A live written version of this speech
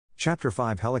Chapter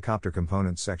 5 Helicopter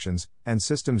Components Sections and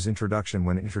Systems Introduction.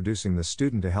 When introducing the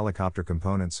student to helicopter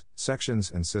components, sections,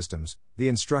 and systems, the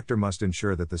instructor must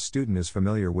ensure that the student is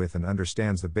familiar with and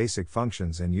understands the basic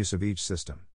functions and use of each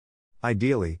system.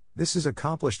 Ideally, this is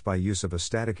accomplished by use of a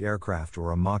static aircraft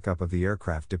or a mock-up of the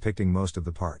aircraft depicting most of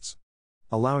the parts.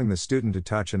 Allowing the student to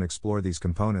touch and explore these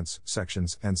components,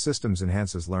 sections, and systems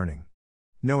enhances learning.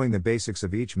 Knowing the basics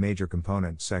of each major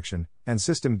component, section, and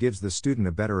system gives the student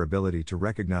a better ability to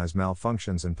recognize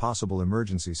malfunctions and possible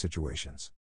emergency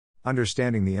situations.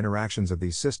 Understanding the interactions of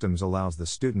these systems allows the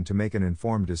student to make an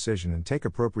informed decision and take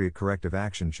appropriate corrective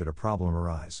action should a problem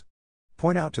arise.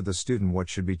 Point out to the student what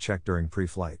should be checked during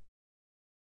pre-flight.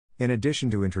 In addition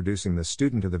to introducing the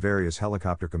student to the various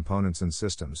helicopter components and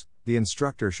systems, the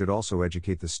instructor should also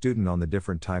educate the student on the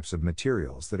different types of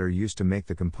materials that are used to make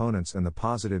the components and the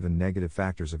positive and negative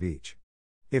factors of each.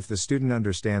 If the student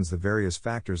understands the various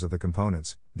factors of the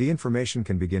components, the information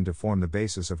can begin to form the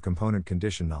basis of component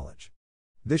condition knowledge.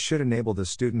 This should enable the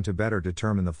student to better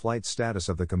determine the flight status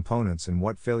of the components and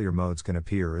what failure modes can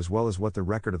appear, as well as what the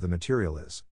record of the material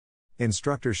is.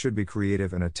 Instructors should be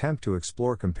creative and attempt to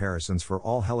explore comparisons for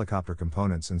all helicopter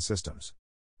components and systems.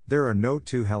 There are no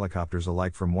two helicopters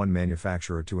alike from one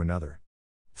manufacturer to another.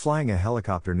 Flying a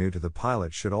helicopter new to the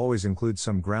pilot should always include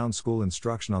some ground school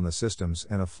instruction on the systems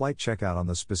and a flight checkout on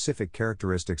the specific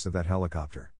characteristics of that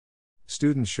helicopter.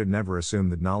 Students should never assume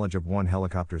that knowledge of one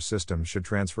helicopter's system should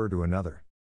transfer to another.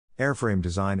 Airframe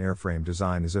design. Airframe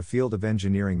design is a field of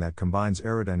engineering that combines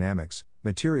aerodynamics,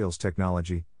 materials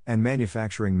technology, and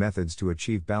manufacturing methods to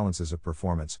achieve balances of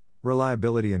performance,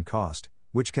 reliability, and cost,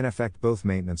 which can affect both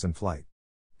maintenance and flight.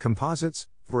 Composites,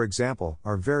 for example,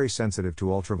 are very sensitive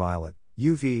to ultraviolet,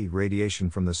 UV radiation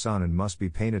from the sun and must be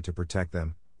painted to protect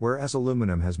them, whereas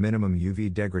aluminum has minimum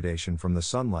UV degradation from the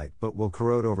sunlight but will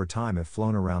corrode over time if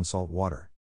flown around salt water.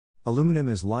 Aluminum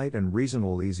is light and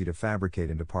reasonably easy to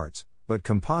fabricate into parts, but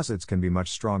composites can be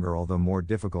much stronger, although more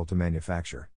difficult to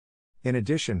manufacture. In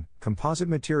addition, composite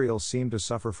materials seem to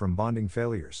suffer from bonding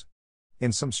failures.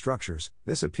 In some structures,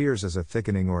 this appears as a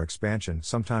thickening or expansion,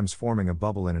 sometimes forming a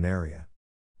bubble in an area.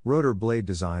 Rotor blade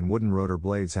design. Wooden rotor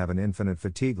blades have an infinite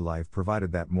fatigue life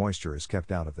provided that moisture is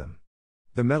kept out of them.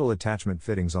 The metal attachment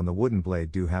fittings on the wooden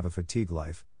blade do have a fatigue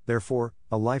life, therefore,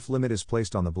 a life limit is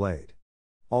placed on the blade.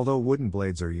 Although wooden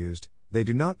blades are used, they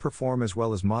do not perform as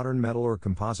well as modern metal or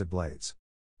composite blades.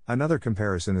 Another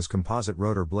comparison is composite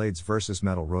rotor blades versus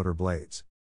metal rotor blades.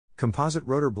 Composite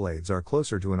rotor blades are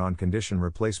closer to an on-condition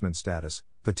replacement status,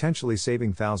 potentially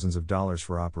saving thousands of dollars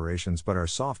for operations, but are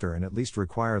softer and at least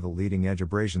require the leading edge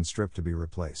abrasion strip to be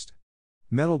replaced.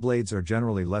 Metal blades are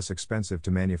generally less expensive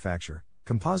to manufacture.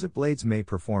 Composite blades may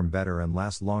perform better and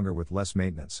last longer with less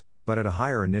maintenance, but at a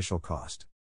higher initial cost.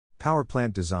 Power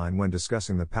plant design. When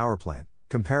discussing the power plant,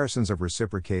 comparisons of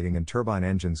reciprocating and turbine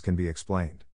engines can be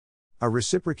explained. A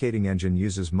reciprocating engine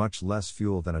uses much less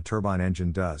fuel than a turbine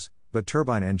engine does, but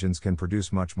turbine engines can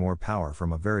produce much more power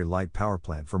from a very light power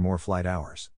plant for more flight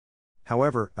hours.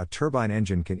 However, a turbine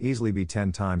engine can easily be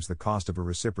 10 times the cost of a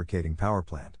reciprocating power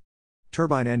plant.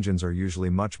 Turbine engines are usually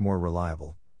much more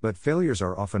reliable, but failures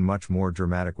are often much more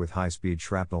dramatic, with high-speed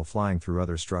shrapnel flying through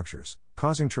other structures,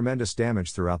 causing tremendous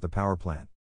damage throughout the power plant.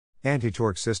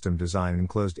 Anti-torque system design.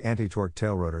 Enclosed anti-torque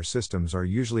tailrotor systems are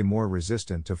usually more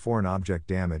resistant to foreign object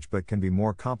damage but can be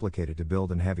more complicated to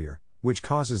build and heavier, which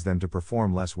causes them to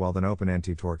perform less well than open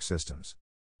anti-torque systems.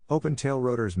 Open tail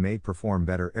rotors may perform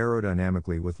better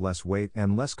aerodynamically with less weight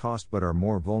and less cost, but are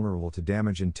more vulnerable to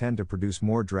damage and tend to produce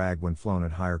more drag when flown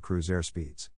at higher cruise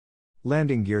airspeeds.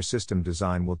 Landing gear system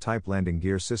design. Wheel-type landing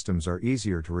gear systems are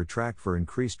easier to retract for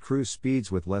increased cruise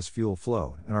speeds with less fuel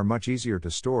flow and are much easier to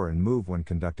store and move when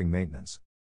conducting maintenance.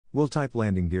 Wheel-type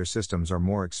landing gear systems are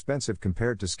more expensive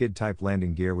compared to skid-type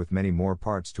landing gear, with many more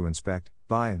parts to inspect,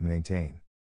 buy, and maintain.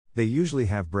 They usually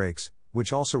have brakes,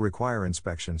 which also require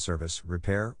inspection, service,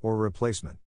 repair, or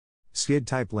replacement.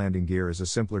 Skid-type landing gear is a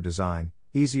simpler design,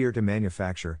 easier to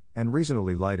manufacture, and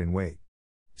reasonably light in weight.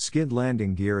 Skid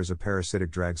landing gear is a parasitic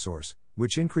drag source,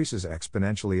 which increases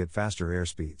exponentially at faster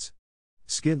airspeeds.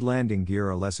 Skid landing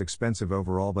gear are less expensive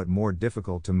overall but more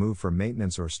difficult to move for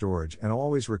maintenance or storage, and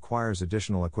always requires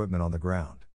additional equipment on the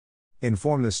ground.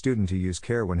 Inform the student to use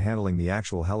care when handling the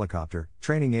actual helicopter,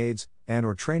 training aids,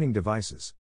 and/or training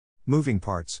devices. Moving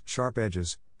parts, sharp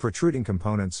edges, protruding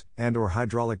components, and/or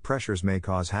hydraulic pressures may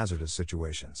cause hazardous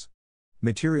situations.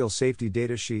 Material safety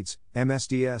data sheets,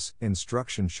 MSDS,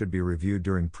 instructions should be reviewed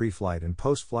during pre-flight and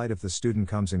post-flight if the student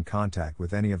comes in contact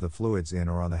with any of the fluids in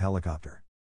or on the helicopter.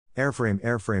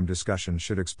 Airframe discussions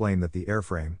should explain that the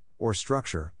airframe, or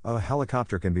structure, of a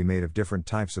helicopter can be made of different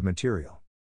types of material.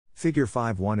 Figure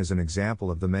 5.1 is an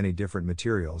example of the many different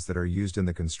materials that are used in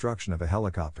the construction of a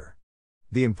helicopter.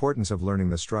 The importance of learning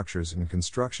the structures and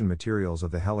construction materials of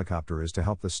the helicopter is to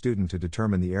help the student to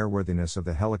determine the airworthiness of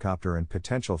the helicopter and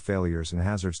potential failures and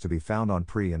hazards to be found on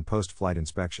pre- and post-flight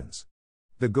inspections.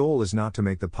 The goal is not to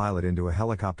make the pilot into a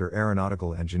helicopter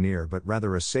aeronautical engineer but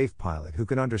rather a safe pilot who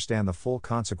can understand the full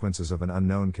consequences of an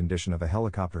unknown condition of a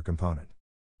helicopter component.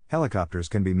 Helicopters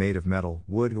can be made of metal,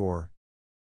 wood, or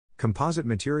composite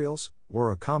materials,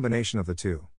 or a combination of the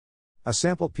two. A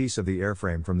sample piece of the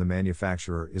airframe from the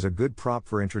manufacturer is a good prop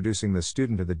for introducing the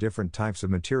student to the different types of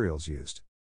materials used.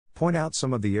 Point out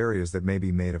some of the areas that may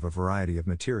be made of a variety of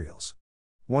materials.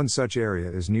 One such area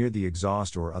is near the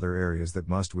exhaust or other areas that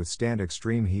must withstand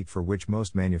extreme heat, for which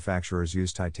most manufacturers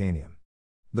use titanium.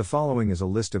 The following is a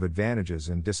list of advantages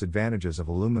and disadvantages of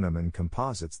aluminum and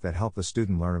composites that help the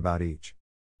student learn about each.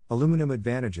 Aluminum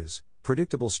advantages: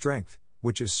 predictable strength,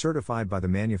 which is certified by the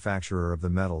manufacturer of the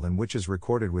metal and which is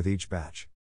recorded with each batch.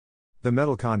 The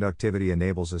metal conductivity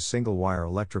enables a single-wire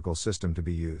electrical system to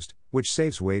be used, which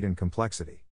saves weight and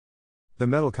complexity. The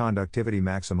metal conductivity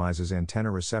maximizes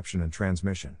antenna reception and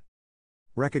transmission.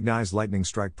 Recognize lightning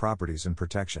strike properties and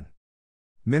protection.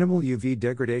 Minimal UV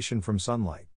degradation from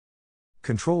sunlight.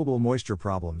 Controllable moisture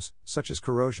problems, such as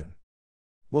corrosion.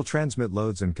 Will transmit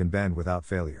loads and can bend without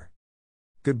failure.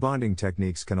 Good bonding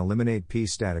techniques can eliminate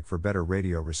P-static for better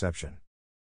radio reception.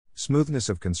 Smoothness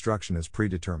of construction is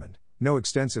predetermined, no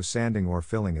extensive sanding or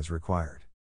filling is required.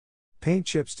 Paint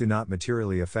chips do not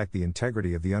materially affect the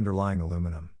integrity of the underlying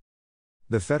aluminum.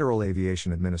 The Federal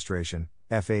Aviation Administration,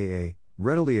 FAA,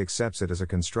 readily accepts it as a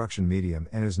construction medium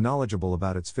and is knowledgeable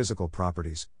about its physical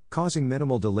properties, causing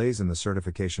minimal delays in the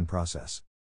certification process.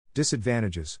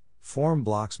 Disadvantages: form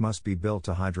blocks must be built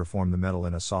to hydroform the metal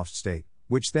in a soft state,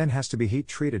 which then has to be heat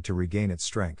treated to regain its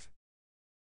strength.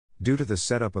 Due to the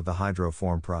setup of the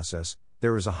hydroform process,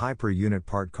 there is a high per unit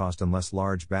part cost unless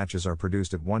large batches are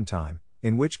produced at one time,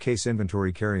 in which case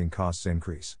inventory carrying costs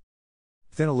increase.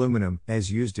 Thin aluminum,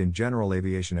 as used in general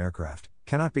aviation aircraft,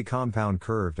 cannot be compound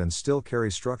curved and still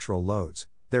carry structural loads,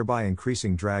 thereby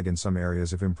increasing drag in some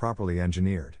areas if improperly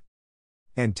engineered.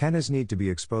 Antennas need to be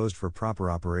exposed for proper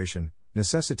operation,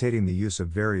 necessitating the use of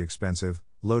very expensive,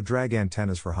 low-drag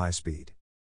antennas for high speed.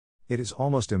 It is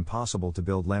almost impossible to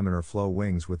build laminar flow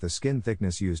wings with the skin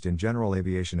thickness used in general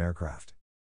aviation aircraft.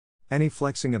 Any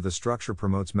flexing of the structure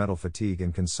promotes metal fatigue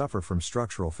and can suffer from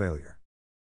structural failure.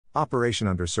 Operation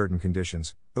under certain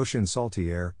conditions: ocean salty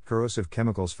air, corrosive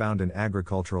chemicals found in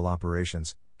agricultural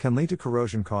operations, can lead to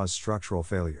corrosion-caused structural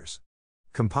failures.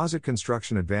 Composite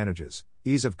construction advantages: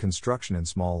 ease of construction in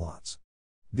small lots.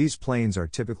 These planes are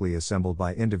typically assembled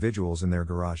by individuals in their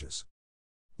garages.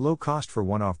 Low cost for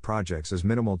one-off projects as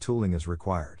minimal tooling is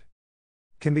required.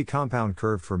 Can be compound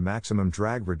curved for maximum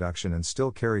drag reduction and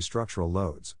still carry structural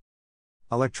loads.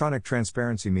 Electronic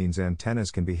transparency means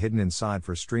antennas can be hidden inside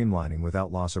for streamlining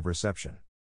without loss of reception.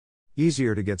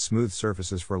 Easier to get smooth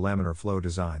surfaces for laminar flow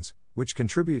designs, which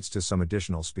contributes to some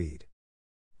additional speed.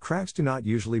 Cracks do not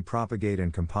usually propagate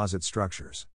in composite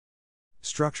structures.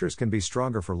 Structures can be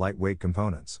stronger for lightweight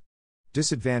components.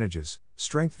 Disadvantages: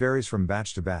 strength varies from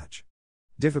batch to batch.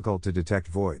 Difficult to detect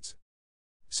voids.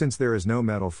 Since there is no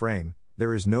metal frame,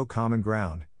 there is no common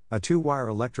ground, a two-wire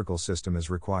electrical system is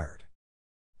required.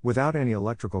 Without any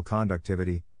electrical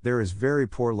conductivity, there is very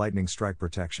poor lightning strike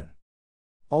protection.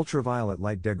 Ultraviolet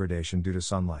light degradation due to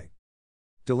sunlight.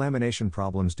 Delamination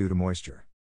problems due to moisture.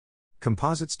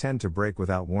 Composites tend to break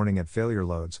without warning at failure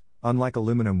loads, unlike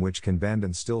aluminum, which can bend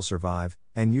and still survive,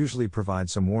 and usually provide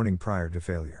some warning prior to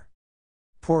failure.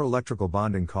 Poor electrical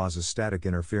bonding causes static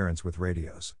interference with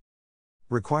radios.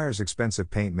 Requires expensive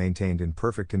paint maintained in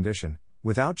perfect condition,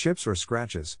 without chips or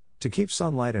scratches, to keep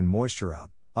sunlight and moisture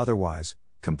out, otherwise,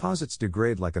 composites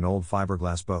degrade like an old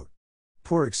fiberglass boat.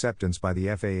 Poor acceptance by the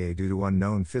FAA due to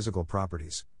unknown physical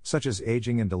properties, such as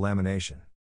aging and delamination.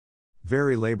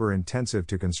 Very labor-intensive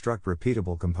to construct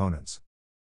repeatable components.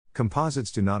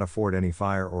 Composites do not afford any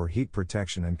fire or heat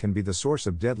protection and can be the source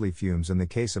of deadly fumes in the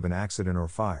case of an accident or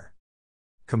fire.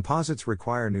 Composites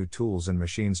require new tools and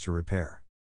machines to repair.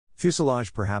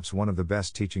 Fuselage: perhaps one of the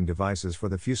best teaching devices for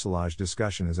the fuselage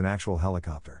discussion is an actual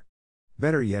helicopter.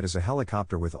 Better yet is a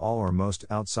helicopter with all or most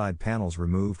outside panels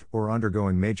removed or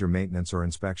undergoing major maintenance or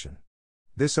inspection.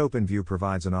 This open view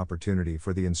provides an opportunity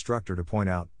for the instructor to point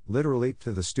out, literally,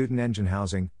 to the student engine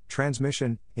housing,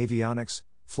 transmission, avionics,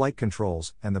 flight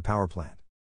controls, and the power plant.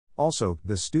 Also,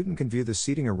 the student can view the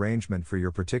seating arrangement for your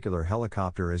particular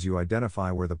helicopter as you identify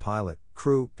where the pilot,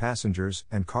 crew, passengers,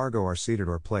 and cargo are seated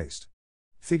or placed.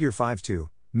 Figure 5.2,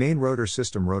 main rotor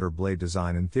system. Rotor blade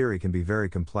design in theory can be very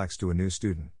complex to a new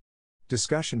student.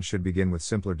 Discussion should begin with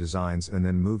simpler designs and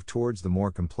then move towards the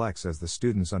more complex as the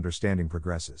student's understanding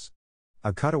progresses.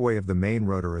 A cutaway of the main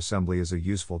rotor assembly is a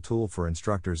useful tool for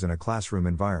instructors in a classroom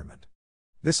environment.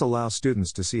 This allows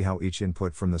students to see how each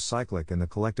input from the cyclic and the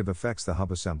collective affects the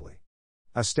hub assembly.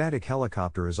 A static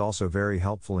helicopter is also very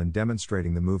helpful in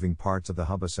demonstrating the moving parts of the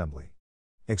hub assembly.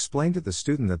 Explain to the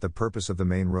student that the purpose of the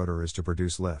main rotor is to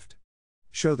produce lift.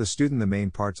 Show the student the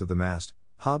main parts of the mast,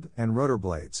 hub, and rotor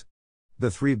blades. The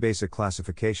three basic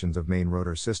classifications of main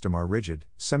rotor system are rigid,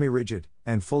 semi-rigid,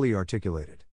 and fully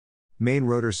articulated. Main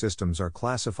rotor systems are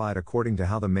classified according to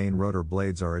how the main rotor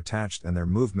blades are attached and their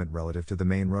movement relative to the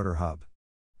main rotor hub.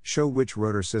 Show which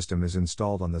rotor system is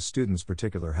installed on the student's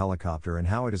particular helicopter and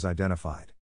how it is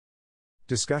identified.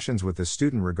 Discussions with the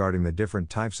student regarding the different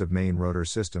types of main rotor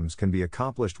systems can be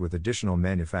accomplished with additional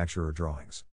manufacturer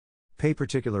drawings. Pay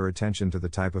particular attention to the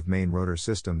type of main rotor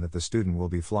system that the student will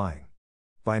be flying.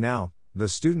 By now, the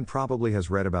student probably has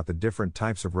read about the different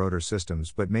types of rotor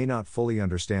systems but may not fully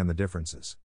understand the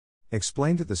differences.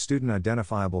 Explain to the student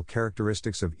identifiable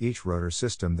characteristics of each rotor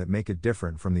system that make it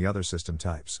different from the other system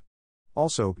types.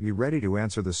 Also, be ready to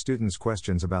answer the student's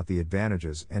questions about the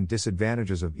advantages and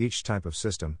disadvantages of each type of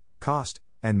system, cost,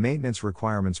 and maintenance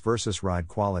requirements versus ride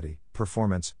quality,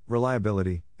 performance,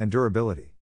 reliability, and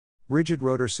durability. Rigid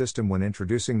rotor system. When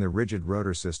introducing the rigid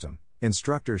rotor system,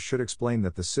 instructors should explain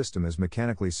that the system is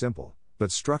mechanically simple,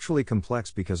 but structurally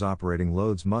complex because operating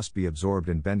loads must be absorbed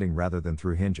in bending rather than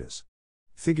through hinges.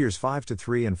 Figures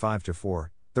 5-3 and 5-4,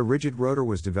 the rigid rotor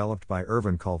was developed by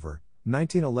Irvin Culver,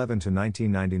 1911 to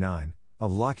 1999,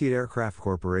 of Lockheed Aircraft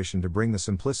Corporation to bring the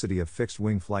simplicity of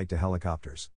fixed-wing flight to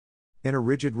helicopters. In a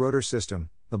rigid rotor system,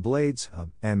 the blades,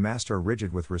 hub, and mast are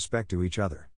rigid with respect to each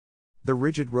other. The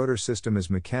rigid rotor system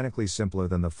is mechanically simpler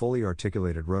than the fully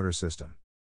articulated rotor system.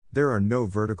 There are no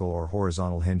vertical or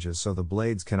horizontal hinges so the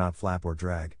blades cannot flap or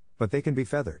drag, but they can be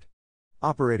feathered.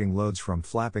 Operating loads from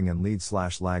flapping and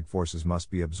lead/lag forces must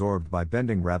be absorbed by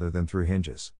bending rather than through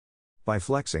hinges. By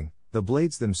flexing, the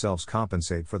blades themselves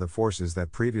compensate for the forces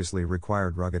that previously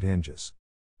required rugged hinges.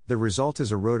 The result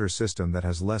is a rotor system that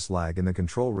has less lag in the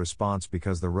control response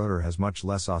because the rotor has much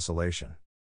less oscillation.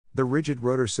 The rigid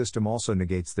rotor system also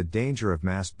negates the danger of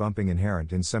mast bumping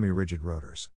inherent in semi-rigid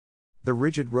rotors. The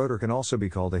rigid rotor can also be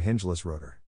called a hingeless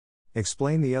rotor.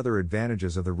 Explain the other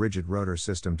advantages of the rigid rotor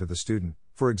system to the student,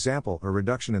 for example, a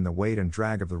reduction in the weight and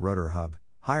drag of the rotor hub,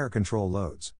 higher control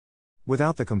loads.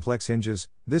 Without the complex hinges,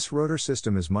 this rotor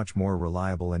system is much more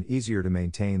reliable and easier to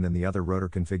maintain than the other rotor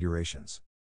configurations.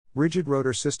 Rigid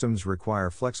rotor systems require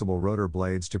flexible rotor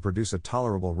blades to produce a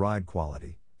tolerable ride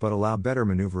quality, but allow better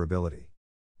maneuverability.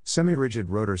 Semi-rigid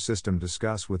rotor system.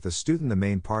 Discuss with the student the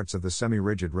main parts of the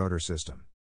semi-rigid rotor system.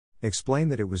 Explain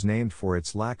that it was named for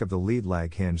its lack of the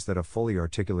lead-lag hinge that a fully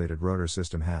articulated rotor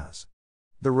system has.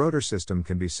 The rotor system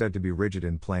can be said to be rigid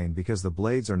in plane because the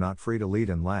blades are not free to lead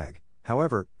and lag,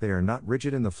 however, they are not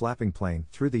rigid in the flapping plane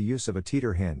through the use of a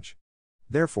teeter hinge.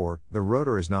 Therefore, the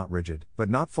rotor is not rigid, but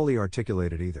not fully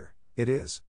articulated either, it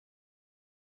is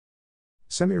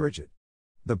semi-rigid.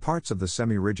 The parts of the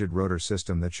semi-rigid rotor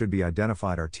system that should be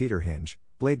identified are teeter hinge,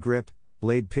 blade grip,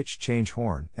 blade pitch change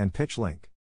horn, and pitch link.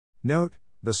 Note,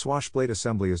 the swashblade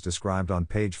assembly is described on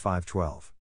page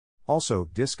 512. Also,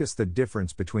 discuss the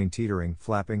difference between teetering,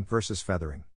 flapping, versus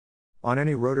feathering. On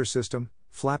any rotor system,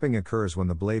 flapping occurs when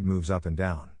the blade moves up and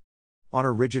down. On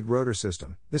a rigid rotor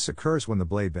system, this occurs when the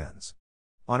blade bends.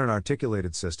 On an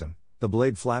articulated system, the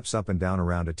blade flaps up and down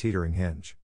around a teetering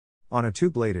hinge. On a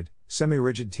two-bladed,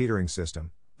 semi-rigid teetering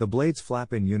system, the blades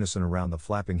flap in unison around the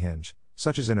flapping hinge,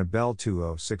 such as in a Bell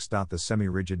 206. The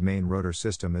semi-rigid main rotor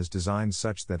system is designed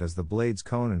such that as the blades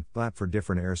cone and flap for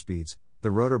different airspeeds,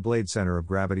 the rotor blade center of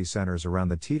gravity centers around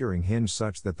the teetering hinge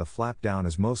such that the flap down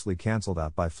is mostly cancelled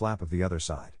out by flap of the other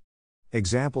side.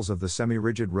 Examples of the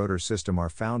semi-rigid rotor system are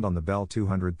found on the Bell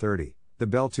 230, the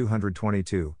Bell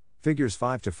 222, figures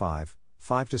 5-5,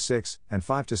 5-6, and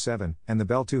 5-7, and the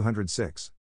Bell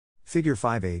 206. Figure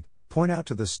 5-8, point out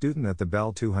to the student that the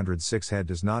Bell 206 head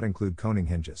does not include coning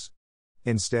hinges.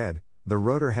 Instead, the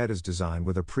rotor head is designed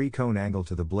with a pre-cone angle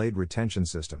to the blade retention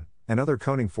system, and other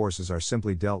coning forces are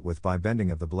simply dealt with by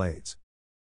bending of the blades.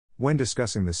 When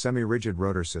discussing the semi-rigid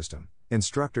rotor system,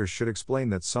 instructors should explain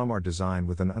that some are designed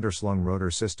with an underslung rotor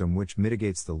system which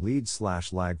mitigates the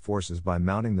lead/lag forces by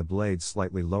mounting the blades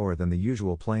slightly lower than the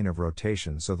usual plane of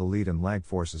rotation so the lead and lag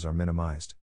forces are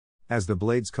minimized. As the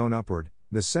blades cone upward,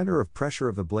 the center of pressure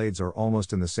of the blades are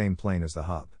almost in the same plane as the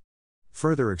hub.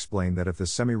 Further explain that if the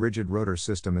semi-rigid rotor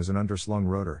system is an underslung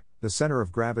rotor, the center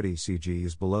of gravity (CG)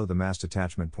 is below the mast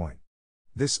attachment point.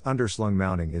 This underslung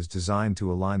mounting is designed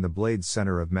to align the blade's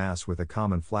center of mass with a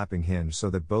common flapping hinge so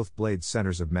that both blades'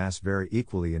 centers of mass vary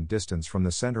equally in distance from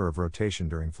the center of rotation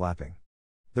during flapping.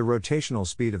 The rotational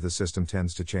speed of the system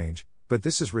tends to change, but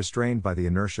this is restrained by the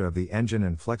inertia of the engine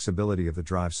and flexibility of the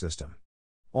drive system.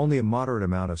 Only a moderate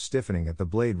amount of stiffening at the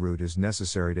blade root is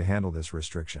necessary to handle this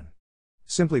restriction.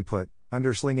 Simply put,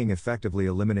 underslinging effectively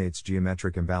eliminates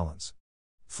geometric imbalance.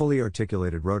 Fully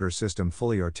articulated rotor system.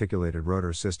 Fully articulated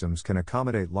rotor systems can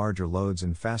accommodate larger loads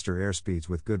and faster airspeeds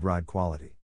with good ride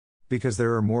quality. Because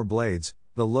there are more blades,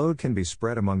 the load can be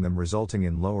spread among them, resulting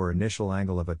in lower initial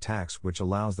angle of attacks, which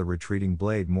allows the retreating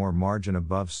blade more margin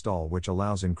above stall, which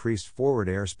allows increased forward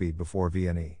airspeed before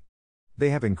VNE. They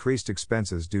have increased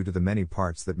expenses due to the many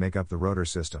parts that make up the rotor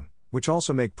system, which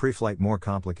also make pre-flight more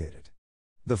complicated.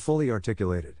 The fully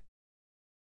articulated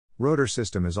rotor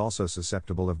system is also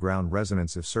susceptible of ground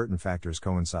resonance if certain factors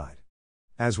coincide.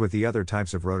 As with the other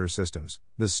types of rotor systems,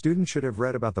 the student should have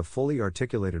read about the fully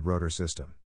articulated rotor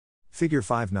system. Figure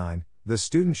 5.9, the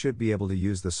student should be able to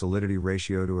use the solidity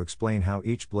ratio to explain how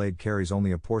each blade carries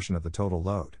only a portion of the total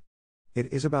load.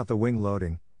 It is about the wing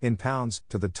loading, in pounds,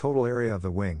 to the total area of the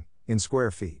wing, in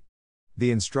square feet. The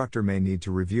instructor may need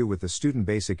to review with the student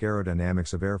basic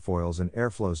aerodynamics of airfoils and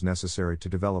airflows necessary to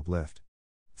develop lift.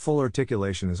 Full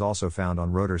articulation is also found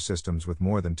on rotor systems with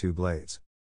more than 2 blades.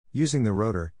 Using the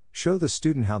rotor, show the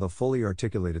student how the fully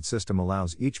articulated system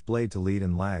allows each blade to lead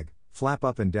and lag, flap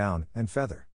up and down, and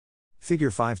feather. Figure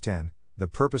 5.10, the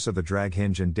purpose of the drag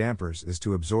hinge and dampers is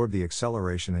to absorb the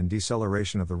acceleration and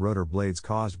deceleration of the rotor blades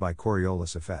caused by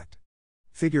Coriolis effect.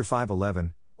 Figure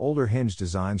 5.11, older hinge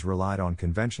designs relied on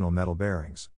conventional metal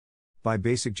bearings. By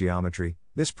basic geometry,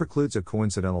 this precludes a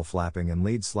coincidental flapping and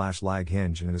lead/lag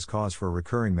hinge and is cause for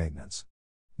recurring maintenance.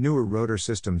 Newer rotor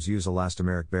systems use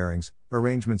elastomeric bearings,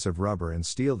 arrangements of rubber and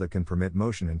steel that can permit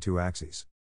motion in 2 axes.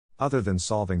 Other than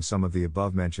solving some of the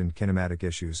above-mentioned kinematic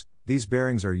issues, these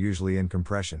bearings are usually in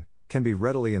compression, can be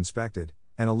readily inspected,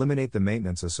 and eliminate the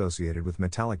maintenance associated with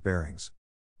metallic bearings.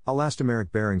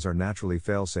 Elastomeric bearings are naturally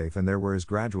fail-safe and their wear is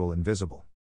gradual and visible.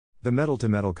 The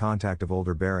metal-to-metal contact of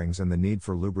older bearings and the need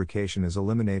for lubrication is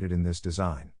eliminated in this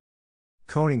design.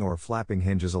 Coning or flapping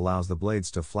hinges allows the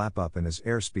blades to flap up, and as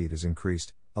airspeed is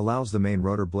increased, allows the main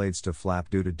rotor blades to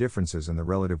flap due to differences in the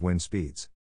relative wind speeds.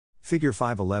 Figure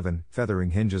 5.11,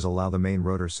 feathering hinges allow the main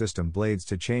rotor system blades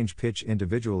to change pitch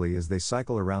individually as they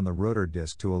cycle around the rotor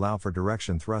disc to allow for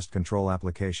direction thrust control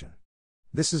application.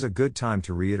 This is a good time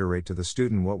to reiterate to the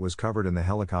student what was covered in the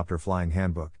Helicopter Flying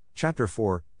Handbook, Chapter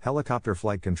 4, Helicopter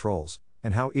Flight Controls,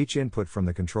 and how each input from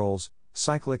the controls,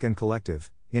 cyclic and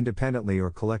collective, independently or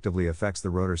collectively affects the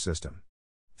rotor system.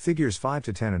 Figures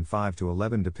 5-10 and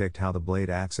 5-11 depict how the blade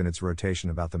acts in its rotation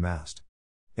about the mast.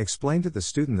 Explain to the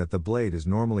student that the blade is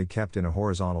normally kept in a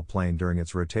horizontal plane during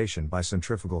its rotation by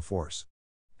centrifugal force.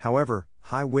 However,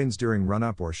 high winds during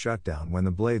run-up or shutdown when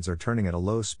the blades are turning at a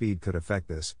low speed could affect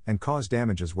this, and cause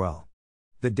damage as well.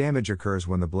 The damage occurs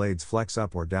when the blades flex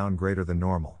up or down greater than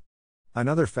normal.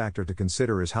 Another factor to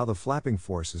consider is how the flapping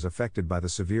force is affected by the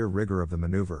severe rigor of the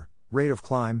maneuver, rate of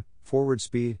climb, forward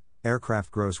speed,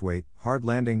 aircraft gross weight, hard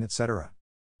landing, etc.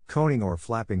 Coning or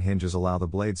flapping hinges allow the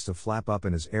blades to flap up,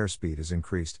 and as airspeed is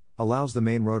increased, allows the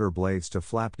main rotor blades to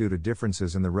flap due to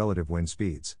differences in the relative wind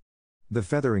speeds. The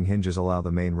feathering hinges allow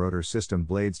the main rotor system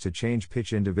blades to change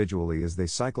pitch individually as they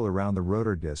cycle around the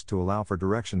rotor disc to allow for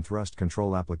direction thrust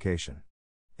control application.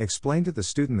 Explain to the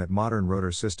student that modern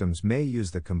rotor systems may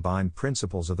use the combined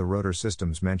principles of the rotor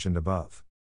systems mentioned above.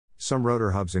 Some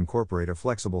rotor hubs incorporate a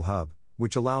flexible hub,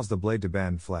 which allows the blade to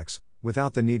bend flex,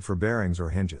 without the need for bearings or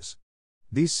hinges.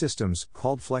 These systems,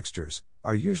 called flexures,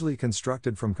 are usually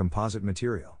constructed from composite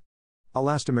material.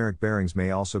 Elastomeric bearings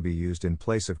may also be used in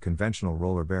place of conventional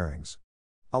roller bearings.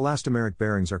 Elastomeric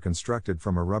bearings are constructed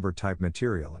from a rubber-type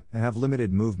material and have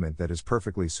limited movement that is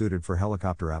perfectly suited for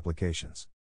helicopter applications.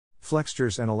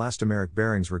 Flexures and elastomeric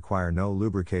bearings require no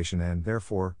lubrication and,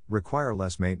 therefore, require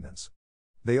less maintenance.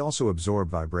 They also absorb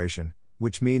vibration,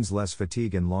 which means less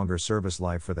fatigue and longer service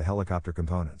life for the helicopter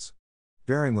components.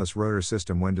 Bearingless rotor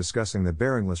system. When discussing the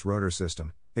bearingless rotor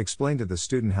system, explain to the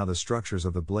student how the structures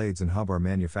of the blades and hub are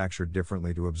manufactured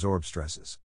differently to absorb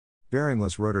stresses.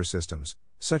 Bearingless rotor systems,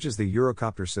 such as the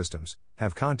Eurocopter systems,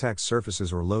 have contact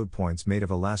surfaces or load points made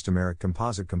of elastomeric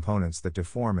composite components that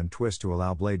deform and twist to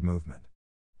allow blade movement.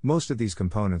 Most of these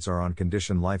components are on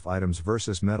condition life items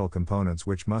versus metal components,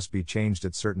 which must be changed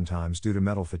at certain times due to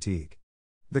metal fatigue.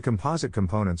 The composite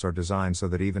components are designed so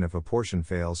that even if a portion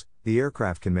fails, the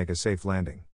aircraft can make a safe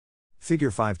landing.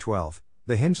 Figure 5.12,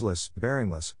 the hingeless,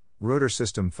 bearingless, rotor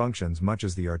system functions much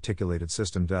as the articulated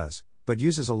system does, but but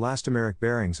uses elastomeric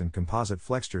bearings and composite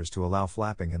flexures to allow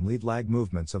flapping and lead lag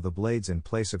movements of the blades in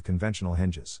place of conventional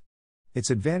hinges. Its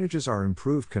advantages are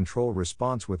improved control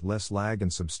response with less lag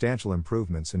and substantial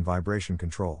improvements in vibration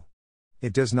control.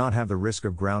 It does not have the risk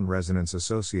of ground resonance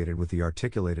associated with the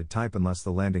articulated type unless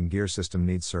the landing gear system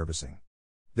needs servicing.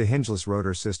 The hingeless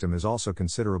rotor system is also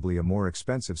considerably a more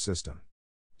expensive system.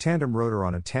 Tandem rotor.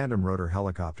 On a tandem rotor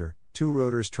helicopter, two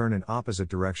rotors turn in opposite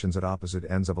directions at opposite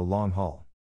ends of a long hull.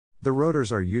 The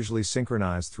rotors are usually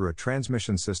synchronized through a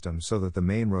transmission system so that the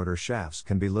main rotor shafts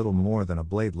can be little more than a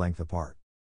blade length apart.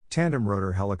 Tandem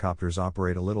rotor helicopters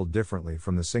operate a little differently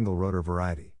from the single rotor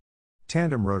variety.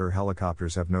 Tandem rotor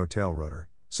helicopters have no tail rotor,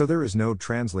 so there is no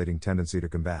translating tendency to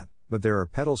combat, but there are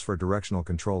pedals for directional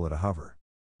control at a hover.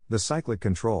 The cyclic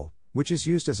control, which is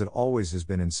used as it always has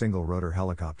been in single rotor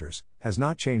helicopters, has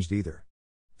not changed either.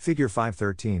 Figure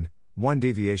 5.13, one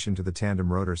deviation to the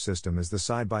tandem rotor system is the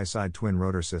side-by-side twin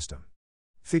rotor system.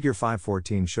 Figure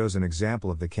 5.14 shows an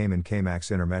example of the Cayman K-Max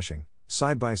intermeshing,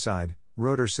 side-by-side,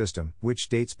 rotor system, which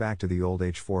dates back to the old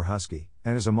H-4 Husky,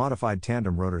 and is a modified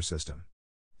tandem rotor system.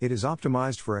 It is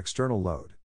optimized for external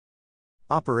load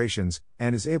operations,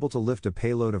 and is able to lift a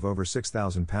payload of over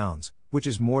 6,000 pounds, which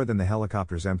is more than the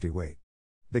helicopter's empty weight.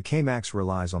 The K-Max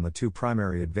relies on the two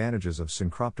primary advantages of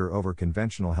Syncropter over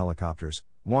conventional helicopters.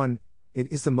 1. It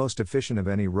is the most efficient of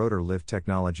any rotor lift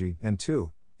technology, and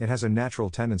 2. It has a natural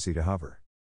tendency to hover.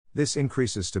 This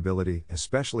increases stability,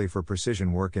 especially for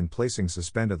precision work in placing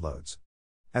suspended loads.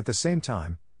 At the same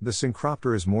time, the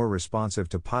Syncropter is more responsive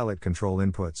to pilot control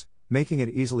inputs, making it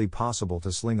easily possible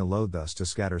to sling a load, thus to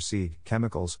scatter seed,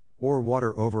 chemicals, or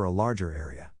water over a larger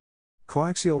area.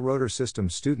 Coaxial rotor system.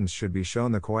 Students should be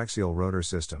shown the coaxial rotor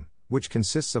system, which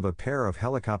consists of a pair of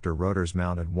helicopter rotors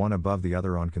mounted one above the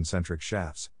other on concentric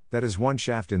shafts, that is, one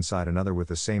shaft inside another with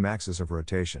the same axis of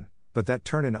rotation, but that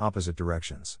turn in opposite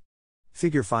directions.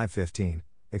 Figure 5.15,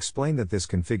 explain that this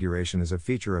configuration is a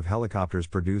feature of helicopters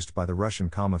produced by the Russian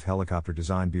Komov Helicopter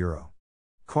Design Bureau.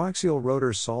 Coaxial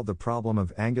rotors solve the problem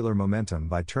of angular momentum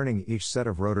by turning each set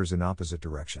of rotors in opposite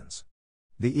directions.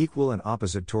 The equal and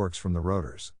opposite torques from the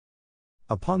rotors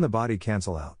upon the body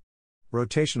cancel out.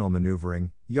 Rotational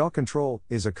maneuvering, yaw control,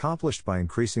 is accomplished by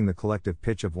increasing the collective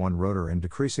pitch of one rotor and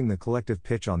decreasing the collective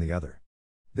pitch on the other.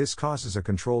 This causes a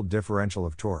controlled differential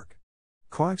of torque.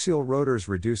 Coaxial rotors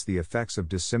reduce the effects of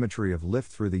dissymmetry of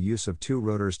lift through the use of two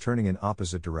rotors turning in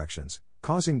opposite directions,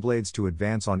 causing blades to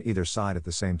advance on either side at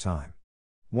the same time.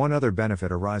 One other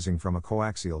benefit arising from a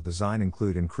coaxial design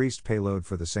include increased payload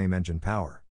for the same engine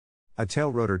power. A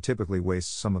tail rotor typically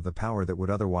wastes some of the power that would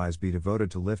otherwise be devoted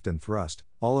to lift and thrust.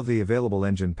 All of the available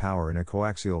engine power in a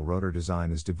coaxial rotor design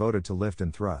is devoted to lift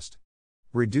and thrust.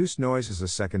 Reduced noise is a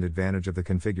second advantage of the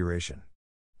configuration.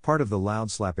 Part of the loud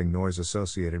slapping noise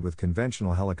associated with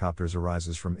conventional helicopters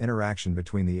arises from interaction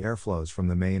between the airflows from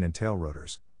the main and tail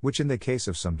rotors, which in the case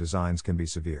of some designs can be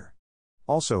severe.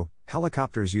 Also,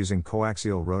 helicopters using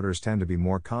coaxial rotors tend to be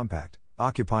more compact,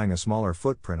 occupying a smaller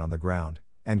footprint on the ground,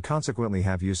 and consequently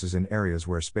have uses in areas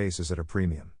where space is at a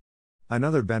premium.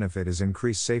 Another benefit is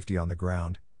increased safety on the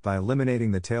ground. By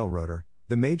eliminating the tail rotor,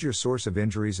 the major source of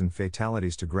injuries and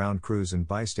fatalities to ground crews and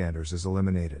bystanders is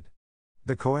eliminated.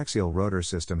 The coaxial rotor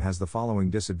system has the following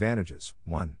disadvantages: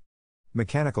 1.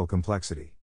 Mechanical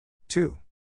complexity. 2.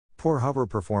 Poor hover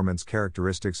performance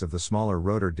characteristics of the smaller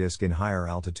rotor disc in higher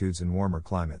altitudes and warmer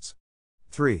climates.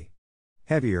 3.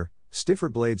 Heavier, stiffer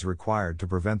blades required to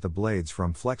prevent the blades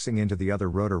from flexing into the other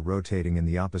rotor rotating in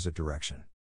the opposite direction.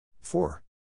 4.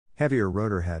 Heavier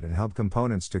rotor head and hub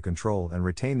components to control and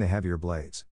retain the heavier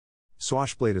blades.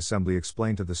 Swashblade assembly.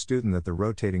 Explain to the student that the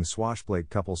rotating swashblade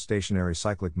couples stationary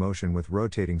cyclic motion with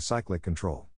rotating cyclic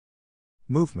control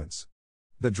movements.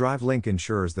 The drive link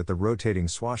ensures that the rotating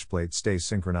swashblade stays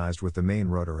synchronized with the main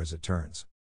rotor as it turns.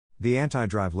 The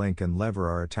anti-drive link and lever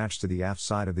are attached to the aft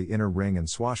side of the inner ring and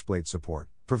swashblade support,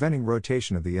 preventing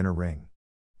rotation of the inner ring.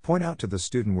 Point out to the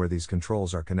student where these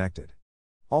controls are connected.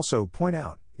 Also, point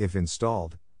out, if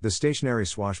installed, the stationary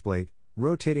swashblade,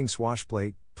 rotating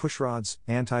swashplate, pushrods,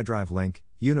 anti-drive link,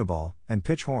 uniball, and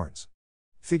pitch horns.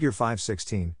 Figure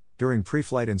 5.16, during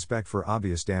pre-flight inspect for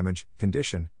obvious damage,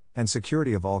 condition, and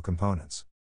security of all components.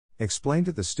 Explain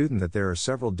to the student that there are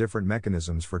several different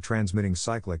mechanisms for transmitting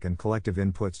cyclic and collective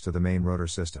inputs to the main rotor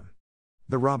system.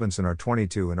 The Robinson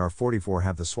R22 and R44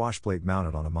 have the swashplate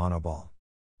mounted on a monoball.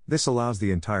 This allows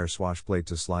the entire swashplate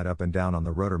to slide up and down on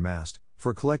the rotor mast,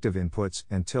 for collective inputs,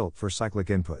 and tilt for cyclic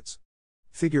inputs.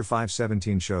 Figure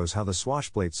 5.17 shows how the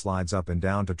swashplate slides up and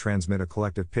down to transmit a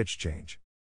collective pitch change.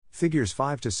 Figures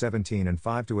 5 to 17 and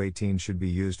 5 to 18 should be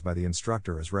used by the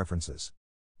instructor as references.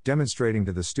 Demonstrating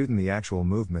to the student the actual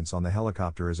movements on the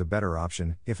helicopter is a better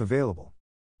option, if available.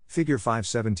 Figure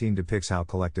 517 depicts how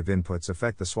collective inputs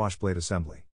affect the swashplate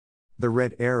assembly. The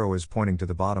red arrow is pointing to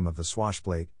the bottom of the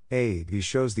swashplate. A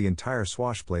shows the entire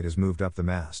swashplate is moved up the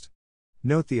mast.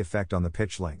 Note the effect on the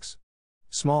pitch links.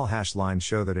 Small hashed lines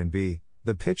show that in B,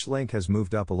 the pitch link has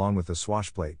moved up along with the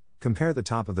swashplate. Compare the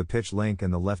top of the pitch link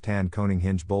and the left-hand coning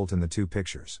hinge bolt in the two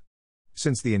pictures.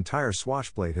 Since the entire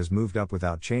swashplate has moved up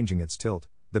without changing its tilt,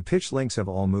 the pitch links have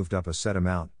all moved up a set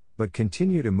amount, but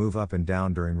continue to move up and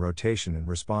down during rotation in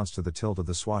response to the tilt of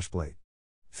the swashplate.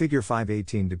 Figure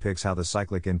 518 depicts how the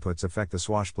cyclic inputs affect the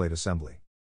swashplate assembly.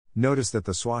 Notice that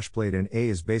the swashplate in A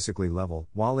is basically level,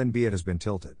 while in B it has been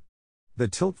tilted. The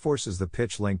tilt forces the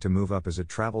pitch link to move up as it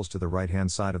travels to the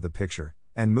right-hand side of the picture,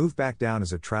 and move back down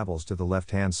as it travels to the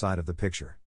left-hand side of the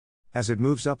picture. As it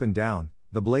moves up and down,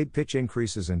 the blade pitch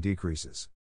increases and decreases.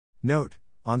 Note,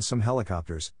 on some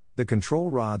helicopters, the control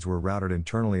rods were routed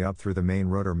internally up through the main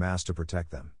rotor mast to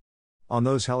protect them. On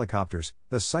those helicopters,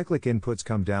 the cyclic inputs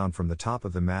come down from the top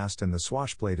of the mast and the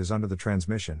swashplate is under the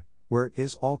transmission, where it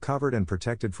is all covered and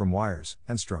protected from wires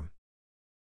and strum.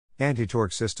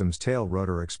 Anti-torque systems tail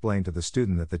rotor. Explain to the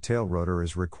student that the tail rotor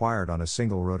is required on a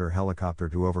single rotor helicopter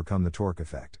to overcome the torque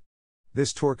effect.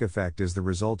 This torque effect is the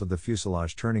result of the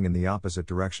fuselage turning in the opposite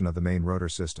direction of the main rotor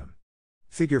system.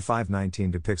 Figure 519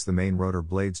 depicts the main rotor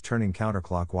blades turning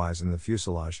counterclockwise in the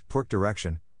fuselage torque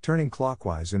direction, turning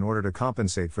clockwise in order to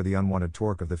compensate for the unwanted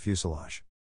torque of the fuselage.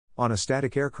 On a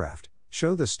static aircraft,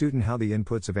 show the student how the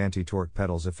inputs of anti-torque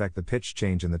pedals affect the pitch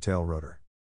change in the tail rotor.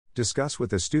 Discuss with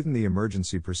the student the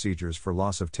emergency procedures for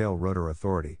loss of tail rotor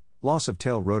authority, loss of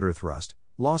tail rotor thrust,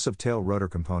 loss of tail rotor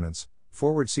components,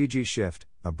 forward CG shift,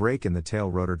 a break in the tail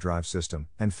rotor drive system,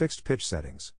 and fixed pitch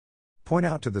settings. Point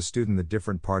out to the student the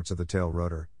different parts of the tail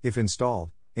rotor, if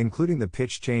installed, including the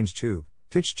pitch change tube,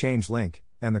 pitch change link,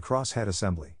 and the crosshead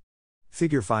assembly.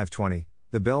 Figure 520,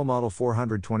 the Bell Model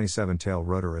 427 tail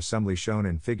rotor assembly shown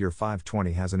in Figure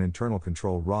 520 has an internal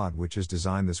control rod which is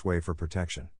designed this way for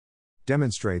protection.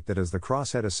 Demonstrate that as the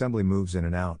crosshead assembly moves in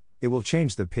and out, it will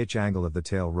change the pitch angle of the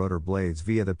tail rotor blades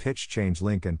via the pitch change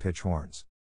link and pitch horns.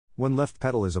 When left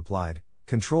pedal is applied,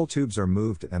 control tubes are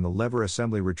moved and the lever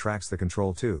assembly retracts the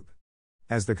control tube.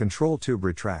 As the control tube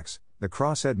retracts, the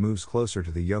crosshead moves closer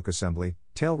to the yoke assembly,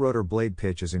 tail rotor blade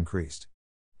pitch is increased.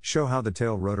 Show how the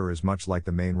tail rotor is much like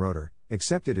the main rotor,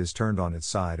 except it is turned on its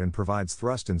side and provides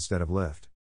thrust instead of lift.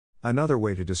 Another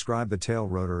way to describe the tail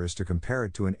rotor is to compare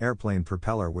it to an airplane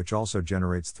propeller which also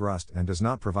generates thrust and does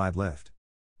not provide lift.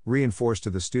 Reinforce to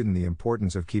the student the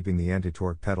importance of keeping the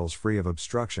anti-torque pedals free of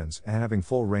obstructions and having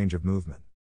full range of movement.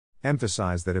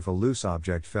 Emphasize that if a loose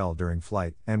object fell during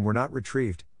flight and were not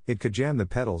retrieved, it could jam the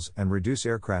pedals and reduce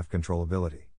aircraft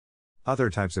controllability. Other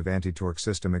types of anti-torque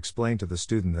system. Explain to the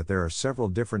student that there are several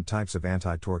different types of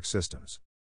anti-torque systems.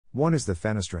 One is the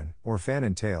fenestron, or fan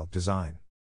and tail, design.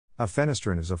 A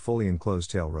fenestron is a fully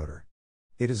enclosed tail rotor.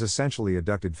 It is essentially a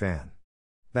ducted fan.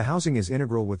 The housing is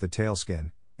integral with the tail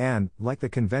skin, and, like the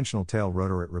conventional tail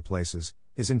rotor it replaces,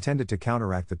 is intended to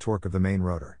counteract the torque of the main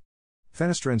rotor.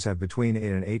 Fenestrons have between 8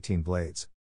 and 18 blades.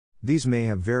 These may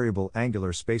have variable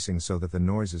angular spacing so that the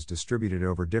noise is distributed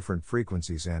over different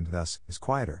frequencies and, thus, is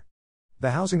quieter.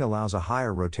 The housing allows a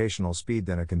higher rotational speed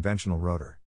than a conventional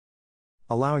rotor,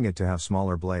 allowing it to have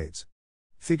smaller blades.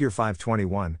 Figure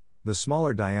 521, the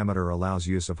smaller diameter allows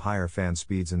use of higher fan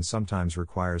speeds and sometimes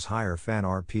requires higher fan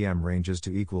RPM ranges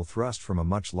to equal thrust from a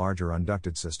much larger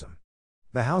unducted system.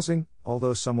 The housing,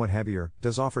 although somewhat heavier,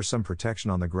 does offer some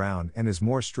protection on the ground and is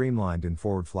more streamlined in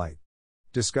forward flight.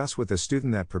 Discuss with the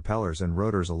student that propellers and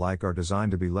rotors alike are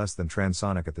designed to be less than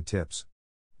transonic at the tips.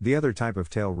 The other type of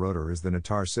tail rotor is the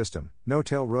Natar system, no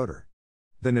tail rotor.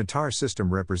 The Natar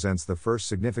system represents the first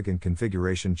significant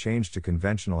configuration change to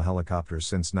conventional helicopters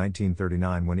since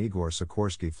 1939 when Igor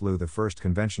Sikorsky flew the first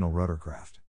conventional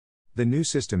rotorcraft. The new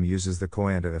system uses the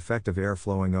Coanda effect of air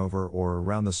flowing over or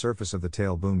around the surface of the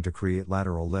tail boom to create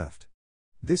lateral lift.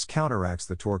 This counteracts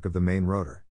the torque of the main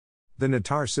rotor. The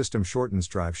Natar system shortens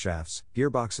drive shafts,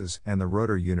 gearboxes, and the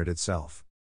rotor unit itself.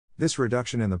 This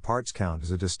reduction in the parts count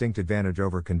is a distinct advantage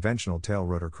over conventional tail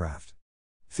rotor craft.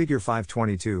 Figure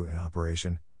 522 in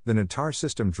operation, the Natar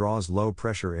system draws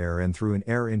low-pressure air in through an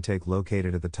air intake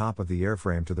located at the top of the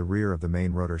airframe to the rear of the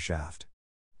main rotor shaft.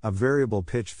 A variable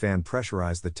pitch fan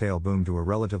pressurized the tail boom to a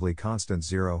relatively constant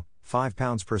 0.5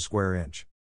 pounds per square inch.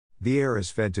 The air is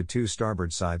fed to two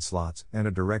starboard side slots and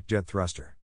a direct jet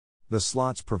thruster. The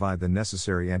slots provide the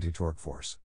necessary anti-torque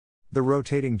force. The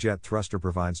rotating jet thruster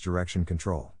provides direction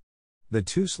control. The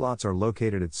two slots are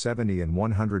located at 70 and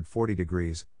 140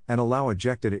 degrees, and allow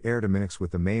ejected air to mix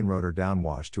with the main rotor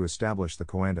downwash to establish the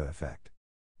Coanda effect.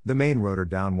 The main rotor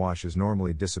downwash is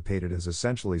normally dissipated as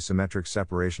essentially symmetric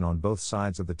separation on both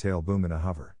sides of the tail boom in a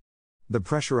hover. The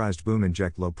pressurized boom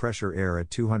injects low-pressure air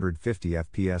at 250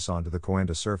 fps onto the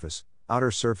coenda surface, outer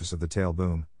surface of the tail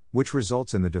boom, which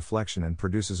results in the deflection and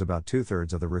produces about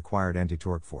 2/3 of the required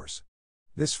anti-torque force.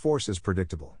 This force is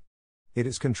predictable. It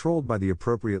is controlled by the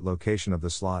appropriate location of the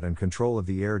slot and control of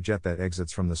the air jet that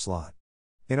exits from the slot.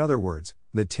 In other words,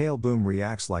 the tail boom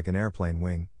reacts like an airplane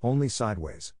wing, only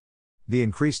sideways. The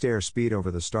increased air speed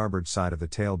over the starboard side of the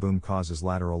tail boom causes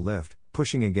lateral lift,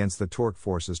 pushing against the torque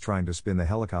forces trying to spin the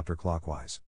helicopter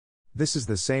clockwise. This is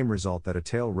the same result that a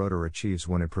tail rotor achieves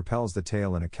when it propels the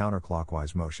tail in a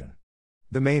counterclockwise motion.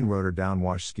 The main rotor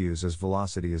downwash skews as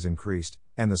velocity is increased,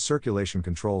 and the circulation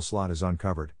control slot is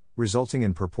uncovered, resulting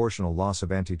in proportional loss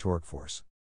of anti-torque force.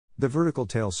 The vertical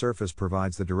tail surface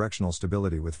provides the directional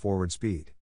stability with forward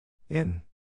speed. In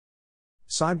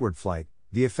sideward flight,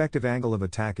 the effective angle of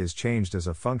attack is changed as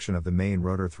a function of the main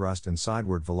rotor thrust and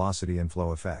sideward velocity and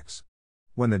flow effects.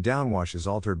 When the downwash is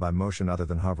altered by motion other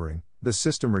than hovering, the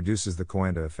system reduces the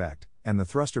coenda effect, and the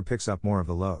thruster picks up more of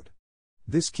the load.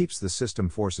 This keeps the system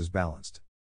forces balanced.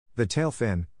 The tail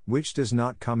fin, which does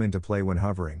not come into play when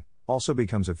hovering, also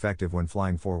becomes effective when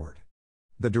flying forward.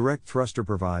 The direct thruster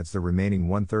provides the remaining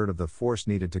 1/3 of the force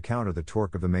needed to counter the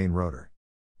torque of the main rotor.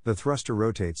 The thruster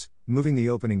rotates, moving the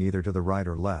opening either to the right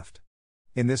or left.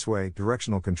 In this way,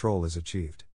 directional control is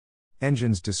achieved.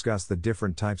 Engines discuss the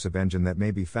different types of engine that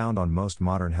may be found on most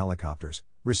modern helicopters: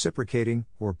 reciprocating,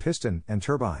 or piston, and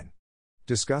turbine.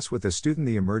 Discuss with the student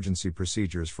the emergency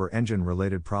procedures for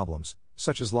engine-related problems,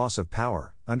 such as loss of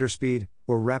power, underspeed,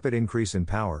 or rapid increase in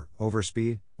power,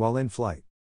 overspeed, while in flight.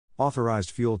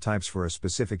 Authorized fuel types for a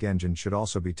specific engine should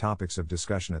also be topics of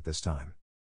discussion at this time.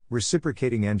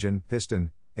 Reciprocating engine,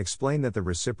 piston. Explain that the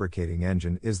reciprocating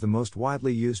engine is the most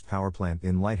widely used power plant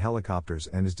in light helicopters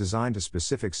and is designed to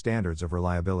specific standards of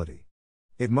reliability.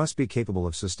 It must be capable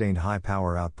of sustained high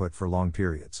power output for long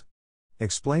periods.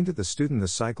 Explain to the student the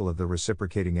cycle of the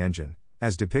reciprocating engine,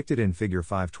 as depicted in Figure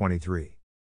 523.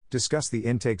 Discuss the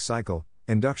intake cycle,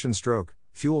 induction stroke,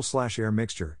 fuel/air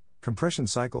mixture, compression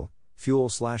cycle,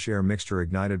 fuel/air mixture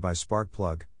ignited by spark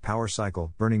plug, power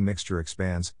cycle, burning mixture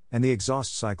expands, and the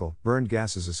exhaust cycle, burned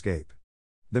gases escape.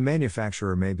 The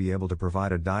manufacturer may be able to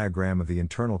provide a diagram of the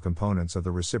internal components of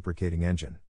the reciprocating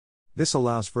engine. This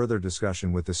allows further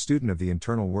discussion with the student of the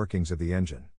internal workings of the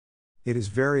engine. It is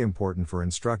very important for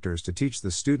instructors to teach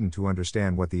the student to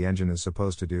understand what the engine is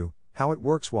supposed to do, how it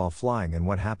works while flying, and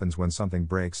what happens when something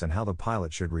breaks and how the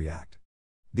pilot should react.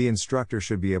 The instructor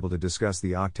should be able to discuss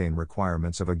the octane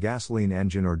requirements of a gasoline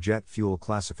engine or jet fuel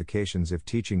classifications if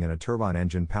teaching in a turbine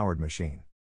engine powered machine.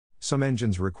 Some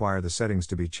engines require the settings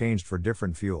to be changed for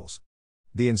different fuels.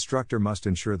 The instructor must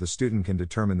ensure the student can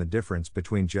determine the difference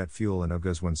between jet fuel and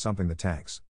avgas when sumping the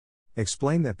tanks.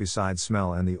 Explain that besides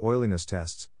smell and the oiliness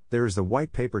tests, there is the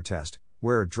white paper test,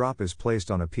 where a drop is placed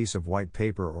on a piece of white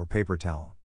paper or paper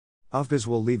towel. Avgas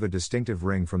will leave a distinctive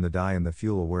ring from the dye in the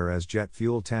fuel, whereas jet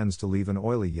fuel tends to leave an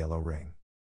oily yellow ring.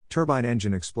 Turbine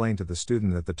engine. Explain to the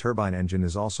student that the turbine engine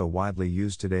is also widely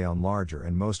used today on larger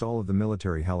and most all of the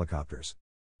military helicopters.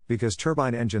 Because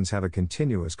turbine engines have a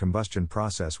continuous combustion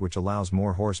process which allows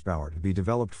more horsepower to be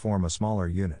developed form a smaller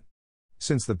unit.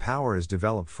 Since the power is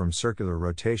developed from circular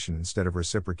rotation instead of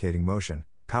reciprocating motion,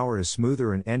 power is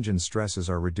smoother and engine stresses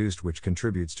are reduced, which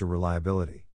contributes to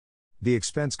reliability. The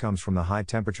expense comes from the high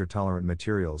temperature tolerant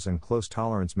materials and close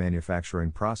tolerance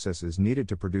manufacturing processes needed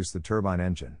to produce the turbine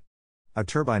engine. A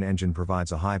turbine engine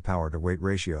provides a high power to weight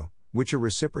ratio, which a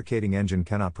reciprocating engine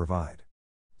cannot provide.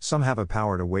 Some have a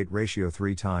power-to-weight ratio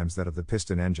 3 times that of the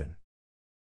piston engine.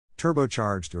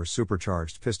 Turbocharged or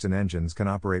supercharged piston engines can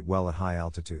operate well at high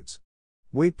altitudes.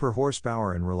 Weight per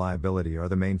horsepower and reliability are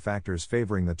the main factors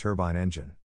favoring the turbine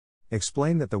engine.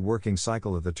 Explain that the working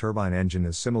cycle of the turbine engine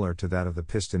is similar to that of the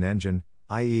piston engine,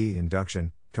 i.e.,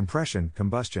 induction, compression,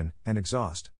 combustion, and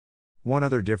exhaust. One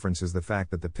other difference is the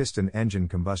fact that the piston engine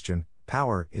combustion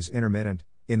power is intermittent.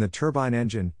 In the turbine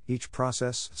engine, each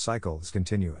process cycle is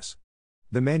continuous.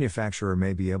 The manufacturer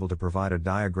may be able to provide a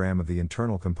diagram of the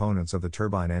internal components of the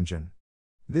turbine engine.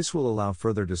 This will allow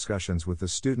further discussions with the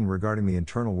student regarding the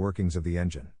internal workings of the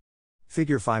engine.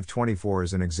 Figure 524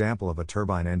 is an example of a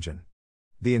turbine engine.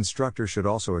 The instructor should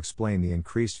also explain the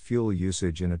increased fuel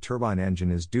usage in a turbine engine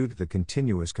is due to the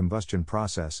continuous combustion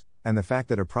process, and the fact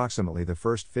that approximately the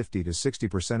first 50 to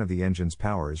 60% of the engine's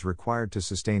power is required to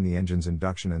sustain the engine's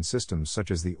induction and systems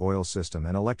such as the oil system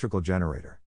and electrical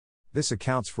generator. This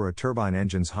accounts for a turbine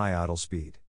engine's high idle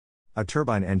speed. A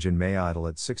turbine engine may idle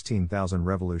at 16,000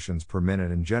 revolutions per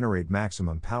minute and generate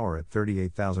maximum power at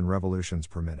 38,000 revolutions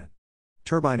per minute.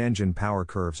 Turbine engine power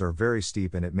curves are very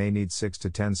steep and it may need 6 to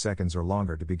 10 seconds or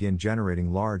longer to begin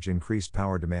generating large increased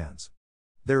power demands.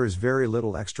 There is very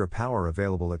little extra power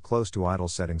available at close to idle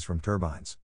settings from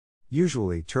turbines.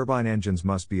 Usually, turbine engines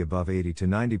must be above 80 to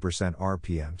 90%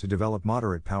 RPM to develop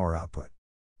moderate power output.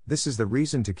 This is the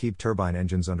reason to keep turbine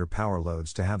engines under power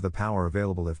loads to have the power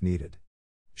available if needed.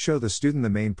 Show the student the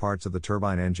main parts of the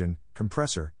turbine engine,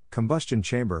 compressor, combustion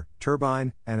chamber,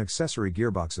 turbine, and accessory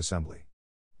gearbox assembly.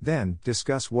 Then,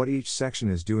 discuss what each section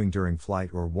is doing during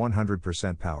flight or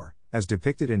 100% power, as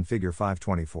depicted in Figure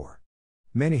 524.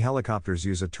 Many helicopters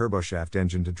use a turboshaft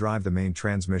engine to drive the main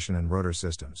transmission and rotor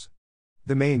systems.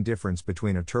 The main difference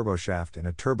between a turboshaft and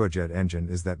a turbojet engine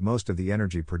is that most of the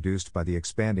energy produced by the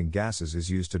expanding gases is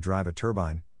used to drive a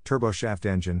turboshaft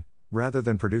engine, rather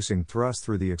than producing thrust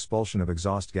through the expulsion of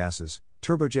exhaust gases,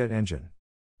 turbojet engine.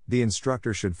 The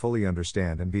instructor should fully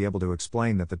understand and be able to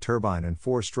explain that the turbine and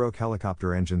four-stroke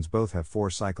helicopter engines both have 4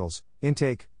 cycles: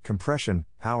 intake, compression,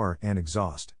 power, and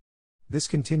exhaust. This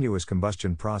continuous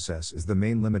combustion process is the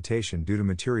main limitation due to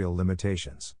material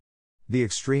limitations. The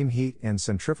extreme heat and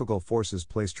centrifugal forces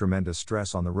place tremendous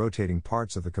stress on the rotating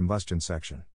parts of the combustion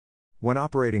section. When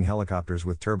operating helicopters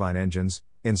with turbine engines,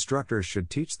 instructors should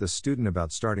teach the student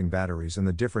about starting batteries and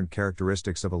the different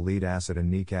characteristics of a lead-acid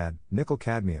and NiCad,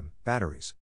 nickel-cadmium,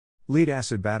 batteries.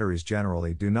 Lead-acid batteries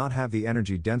generally do not have the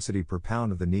energy density per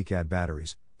pound of the NiCad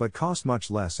batteries, but cost much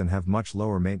less and have much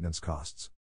lower maintenance costs.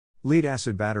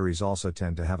 Lead-acid batteries also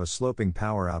tend to have a sloping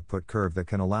power output curve that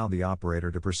can allow the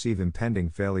operator to perceive impending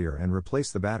failure and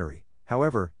replace the battery.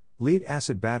 However,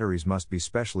 lead-acid batteries must be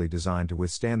specially designed to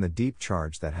withstand the deep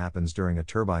charge that happens during a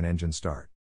turbine engine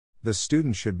start. The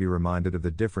student should be reminded of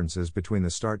the differences between the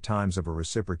start times of a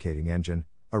reciprocating engine,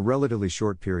 a relatively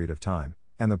short period of time,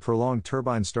 and the prolonged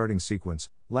turbine starting sequence,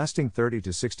 lasting 30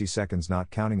 to 60 seconds not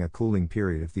counting a cooling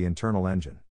period if the internal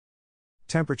engine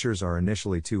temperatures are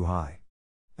initially too high.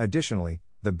 Additionally,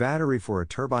 the battery for a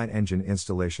turbine engine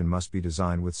installation must be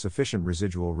designed with sufficient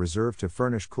residual reserve to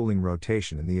furnish cooling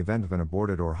rotation in the event of an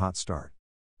aborted or hot start.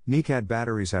 NiCad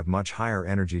batteries have much higher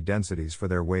energy densities for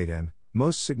their weight and,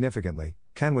 most significantly,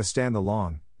 can withstand the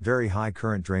long, very high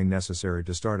current drain necessary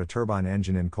to start a turbine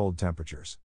engine in cold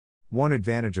temperatures. One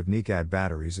advantage of NiCad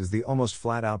batteries is the almost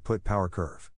flat output power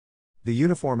curve. The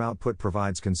uniform output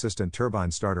provides consistent turbine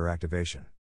starter activation.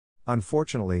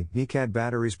 Unfortunately, NiCad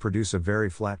batteries produce a very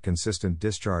flat consistent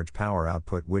discharge power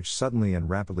output which suddenly and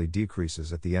rapidly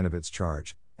decreases at the end of its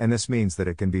charge, and this means that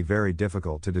it can be very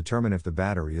difficult to determine if the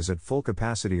battery is at full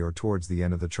capacity or towards the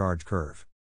end of the charge curve.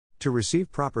 To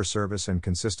receive proper service and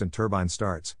consistent turbine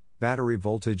starts, battery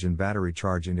voltage and battery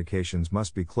charge indications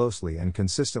must be closely and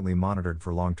consistently monitored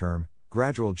for long-term,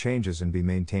 gradual changes and be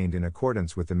maintained in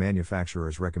accordance with the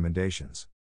manufacturer's recommendations.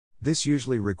 This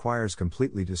usually requires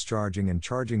completely discharging and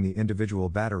charging the individual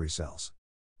battery cells.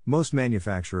 Most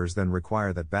manufacturers then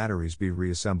require that batteries be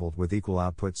reassembled with equal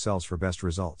output cells for best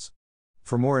results.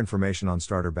 For more information on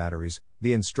starter batteries,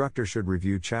 the instructor should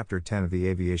review Chapter 10 of the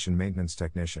Aviation Maintenance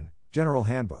Technician, General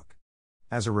Handbook.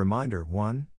 As a reminder,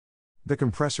 1. The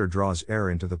compressor draws air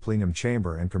into the plenum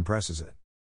chamber and compresses it.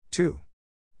 2.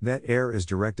 That air is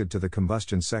directed to the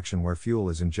combustion section where fuel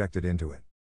is injected into it.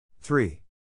 3.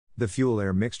 The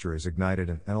fuel-air mixture is ignited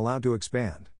and allowed to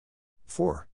expand.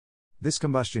 4. This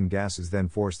combustion gas is then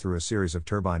forced through a series of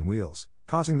turbine wheels,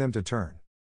 causing them to turn.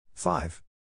 5.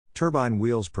 Turbine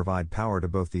wheels provide power to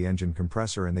both the engine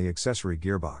compressor and the accessory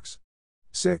gearbox.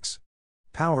 6.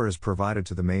 Power is provided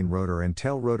to the main rotor and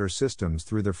tail rotor systems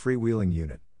through the freewheeling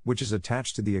unit, which is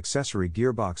attached to the accessory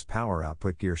gearbox power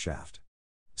output gearshaft.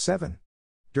 7.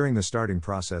 During the starting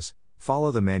process,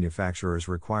 follow the manufacturer's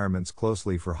requirements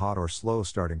closely for hot or slow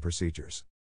starting procedures.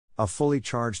 A fully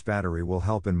charged battery will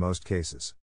help in most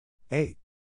cases. 8.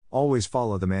 Always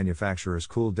follow the manufacturer's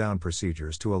cool-down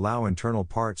procedures to allow internal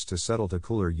parts to settle to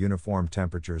cooler uniform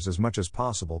temperatures as much as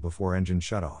possible before engine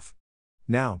shutoff.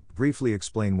 Now, briefly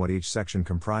explain what each section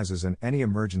comprises and any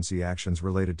emergency actions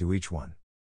related to each one.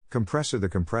 Compressor. The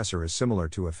compressor is similar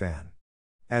to a fan.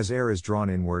 As air is drawn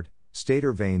inward,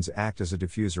 stator vanes act as a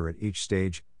diffuser at each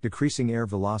stage, decreasing air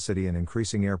velocity and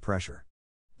increasing air pressure.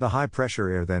 The high-pressure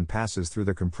air then passes through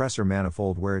the compressor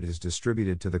manifold where it is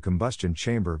distributed to the combustion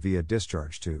chamber via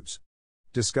discharge tubes.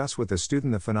 Discuss with the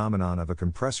student the phenomenon of a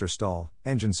compressor stall,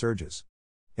 engine surges.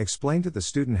 Explain to the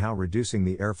student how reducing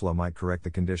the airflow might correct the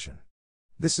condition.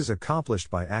 This is accomplished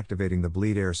by activating the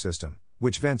bleed air system,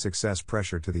 which vents excess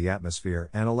pressure to the atmosphere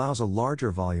and allows a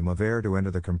larger volume of air to enter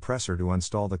the compressor to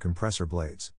install the compressor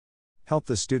blades. Help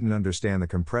the student understand the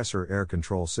compressor air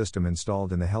control system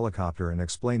installed in the helicopter and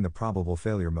explain the probable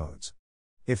failure modes.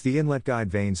 If the inlet guide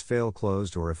vanes fail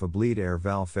closed or if a bleed air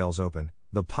valve fails open,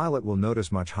 the pilot will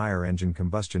notice much higher engine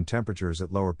combustion temperatures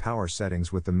at lower power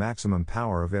settings, with the maximum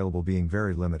power available being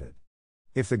very limited.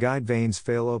 If the guide vanes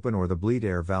fail open or the bleed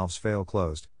air valves fail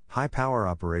closed, high power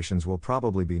operations will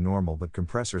probably be normal, but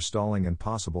compressor stalling and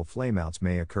possible flameouts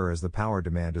may occur as the power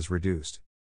demand is reduced.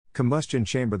 Combustion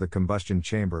chamber. The combustion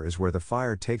chamber is where the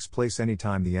fire takes place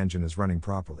anytime the engine is running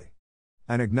properly.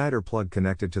 An igniter plug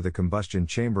connected to the combustion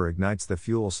chamber ignites the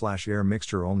fuel/air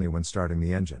mixture only when starting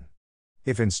the engine.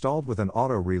 If installed with an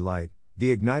auto relight,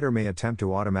 the igniter may attempt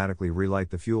to automatically relight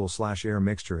the fuel/air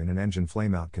mixture in an engine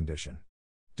flameout condition.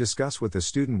 Discuss with the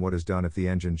student what is done if the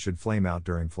engine should flame out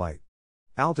during flight.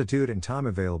 Altitude and time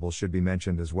available should be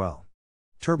mentioned as well.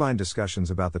 Turbine. Discussions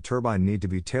about the turbine need to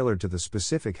be tailored to the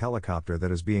specific helicopter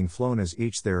that is being flown, as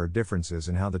each there are differences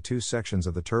in how the two sections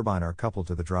of the turbine are coupled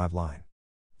to the drive line.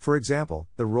 For example,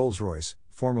 the Rolls-Royce,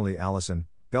 formerly Allison,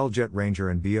 Bell Jet Ranger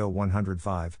and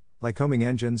BO-105, Lycoming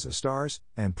engines, Stars,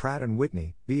 and Pratt &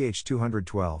 Whitney,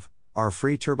 BH-212, are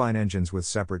free turbine engines with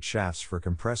separate shafts for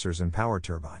compressors and power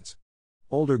turbines.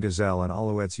 Older Gazelle and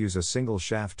Alouettes use a single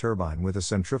shaft turbine with a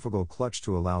centrifugal clutch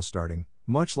to allow starting,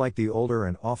 much like the older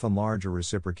and often larger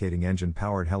reciprocating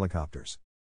engine-powered helicopters.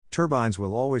 Turbines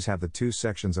will always have the two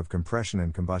sections of compression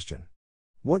and combustion.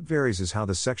 What varies is how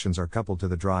the sections are coupled to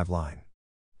the drive line.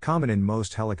 Common in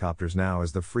most helicopters now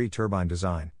is the free turbine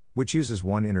design, which uses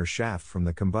one inner shaft from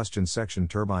the combustion section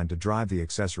turbine to drive the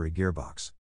accessory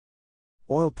gearbox.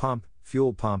 Oil pump,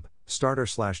 fuel pump,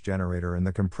 starter/generator, and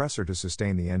the compressor to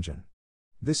sustain the engine.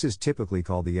 This is typically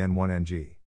called the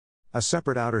N1NG. A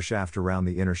separate outer shaft around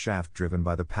the inner shaft driven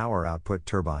by the power output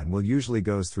turbine will usually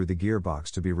goes through the gearbox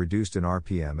to be reduced in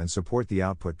RPM and support the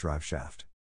output drive shaft.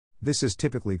 This is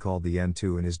typically called the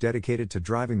N2 and is dedicated to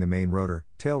driving the main rotor,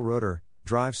 tail rotor,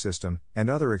 drive system, and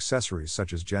other accessories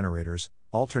such as generators,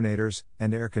 alternators,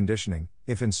 and air conditioning,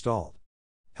 if installed.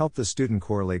 Help the student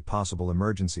correlate possible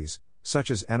emergencies,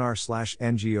 such as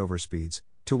NR/NG overspeeds,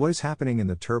 to what is happening in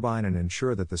the turbine, and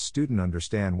ensure that the student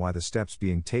understand why the steps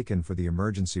being taken for the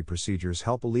emergency procedures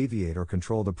help alleviate or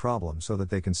control the problem so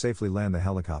that they can safely land the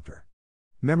helicopter.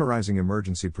 Memorizing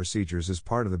emergency procedures is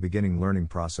part of the beginning learning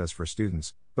process for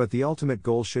students, but the ultimate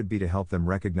goal should be to help them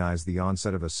recognize the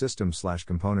onset of a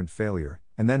system/component failure,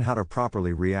 and then how to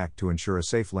properly react to ensure a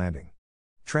safe landing.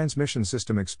 Transmission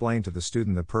system. Explain to the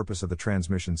student the purpose of the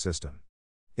transmission system.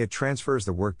 It transfers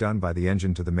the work done by the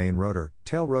engine to the main rotor,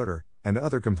 tail rotor, and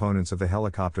other components of the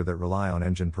helicopter that rely on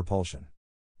engine propulsion.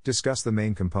 Discuss the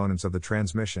main components of the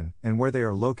transmission and where they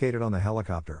are located on the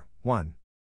helicopter. 1.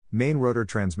 Main rotor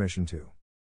transmission. 2.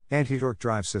 Anti-torque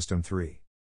drive system. 3.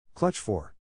 Clutch.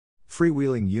 4.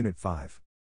 Freewheeling unit. 5.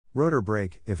 Rotor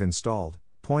brake. If installed,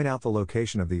 point out the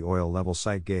location of the oil level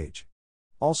sight gauge.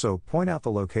 Also, point out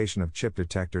the location of chip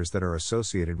detectors that are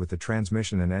associated with the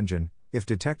transmission and engine, if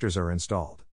detectors are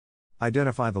installed.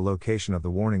 Identify the location of the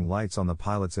warning lights on the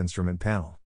pilot's instrument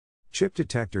panel. Chip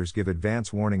detectors give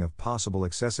advance warning of possible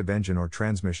excessive engine or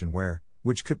transmission wear,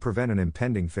 which could prevent an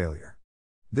impending failure.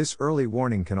 This early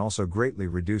warning can also greatly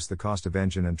reduce the cost of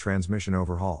engine and transmission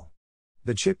overhaul.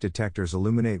 The chip detectors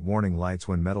illuminate warning lights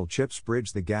when metal chips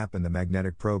bridge the gap in the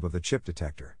magnetic probe of the chip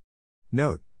detector.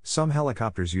 Note, some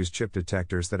helicopters use chip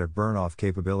detectors that have burn-off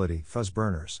capability, fuzz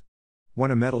burners.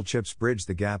 When a metal chips bridge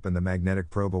the gap in the magnetic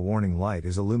probe, a warning light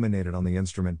is illuminated on the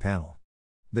instrument panel.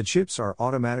 The chips are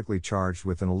automatically charged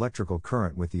with an electrical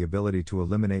current with the ability to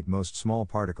eliminate most small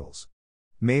particles.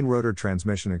 Main rotor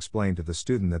transmission. Explain to the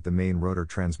student that the main rotor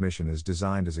transmission is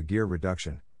designed as a gear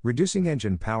reduction, reducing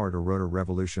engine power to rotor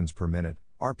revolutions per minute,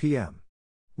 RPM.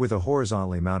 With a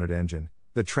horizontally mounted engine,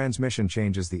 the transmission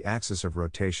changes the axis of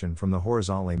rotation from the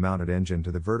horizontally mounted engine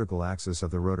to the vertical axis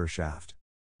of the rotor shaft.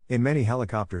 In many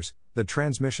helicopters, the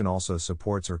transmission also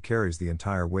supports or carries the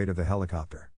entire weight of the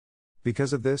helicopter.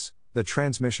 Because of this, the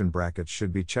transmission brackets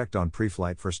should be checked on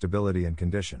pre-flight for stability and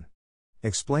condition.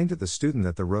 Explain to the student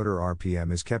that the rotor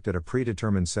RPM is kept at a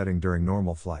predetermined setting during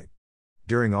normal flight.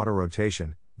 During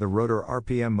autorotation, the rotor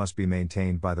RPM must be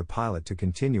maintained by the pilot to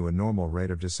continue a normal rate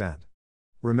of descent.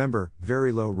 Remember,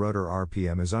 very low rotor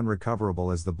RPM is unrecoverable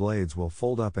as the blades will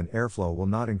fold up and airflow will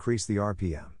not increase the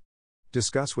RPM.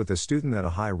 Discuss with the student that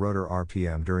a high rotor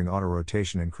RPM during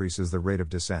autorotation increases the rate of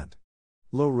descent.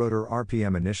 Low rotor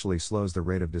RPM initially slows the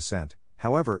rate of descent,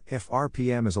 however, if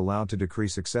RPM is allowed to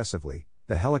decrease excessively,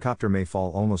 the helicopter may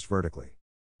fall almost vertically.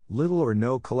 Little or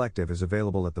no collective is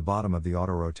available at the bottom of the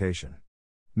autorotation.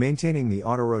 Maintaining the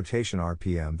autorotation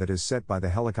RPM that is set by the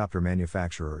helicopter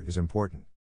manufacturer is important.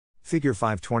 Figure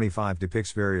 525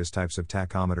 depicts various types of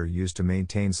tachometer used to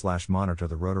maintain/monitor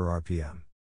the rotor RPM.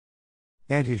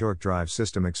 Anti-torque drive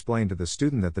system. Explain to the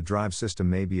student that the drive system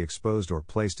may be exposed or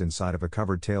placed inside of a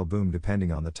covered tail boom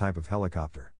depending on the type of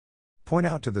helicopter. Point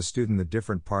out to the student the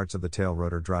different parts of the tail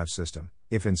rotor drive system,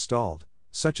 if installed,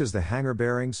 such as the hanger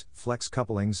bearings, flex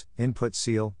couplings, input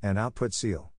seal, and output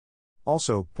seal.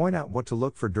 Also, point out what to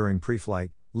look for during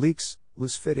pre-flight: leaks,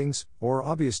 loose fittings, or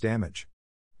obvious damage.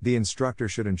 The instructor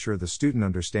should ensure the student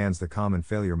understands the common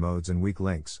failure modes and weak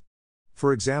links.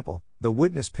 For example, the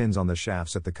witness pins on the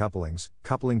shafts at the couplings,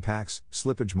 coupling packs,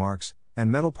 slippage marks, and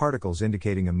metal particles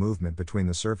indicating a movement between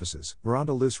the surfaces, or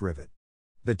onto loose rivet.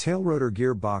 The tail rotor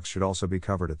gear box should also be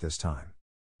covered at this time.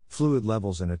 Fluid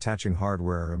levels and attaching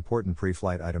hardware are important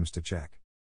pre-flight items to check.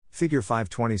 Figure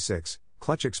 526,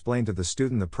 clutch. Explain to the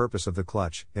student the purpose of the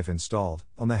clutch, if installed,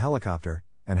 on the helicopter,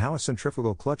 and how a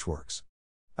centrifugal clutch works.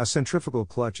 A centrifugal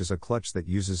clutch is a clutch that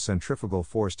uses centrifugal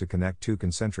force to connect two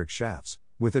concentric shafts,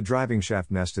 with the driving shaft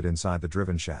nested inside the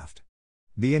driven shaft.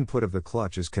 The input of the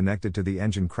clutch is connected to the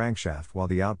engine crankshaft while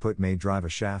the output may drive a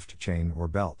shaft, chain, or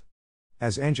belt.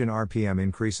 As engine RPM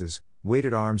increases,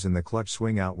 weighted arms in the clutch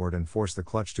swing outward and force the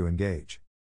clutch to engage.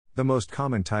 The most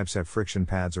common types have friction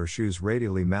pads or shoes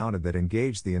radially mounted that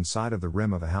engage the inside of the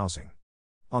rim of a housing.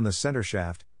 On the center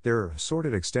shaft, there are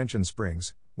assorted extension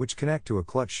springs, which connect to a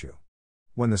clutch shoe.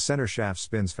 When the center shaft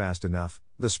spins fast enough,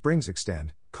 the springs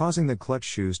extend, causing the clutch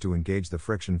shoes to engage the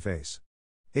friction face.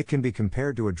 It can be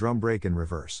compared to a drum brake in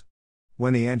reverse.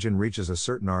 When the engine reaches a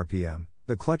certain RPM,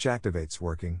 the clutch activates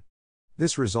working.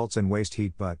 This results in waste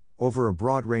heat, but, over a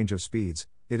broad range of speeds,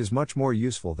 it is much more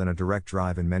useful than a direct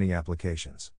drive in many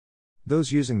applications.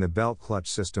 Those using the belt clutch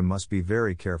system must be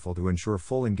very careful to ensure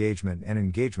full engagement and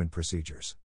engagement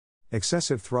procedures.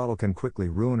 Excessive throttle can quickly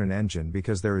ruin an engine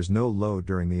because there is no load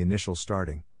during the initial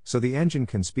starting, so the engine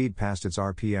can speed past its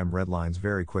RPM redlines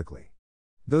very quickly.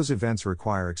 Those events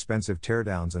require expensive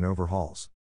teardowns and overhauls.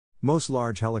 Most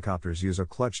large helicopters use a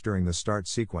clutch during the start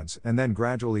sequence and then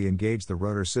gradually engage the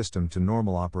rotor system to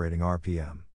normal operating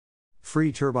RPM.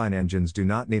 Free turbine engines do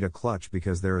not need a clutch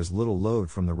because there is little load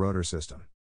from the rotor system.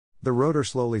 The rotor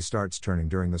slowly starts turning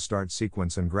during the start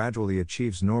sequence and gradually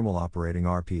achieves normal operating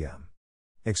RPM.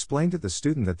 Explain to the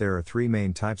student that there are three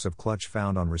main types of clutch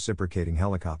found on reciprocating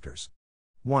helicopters.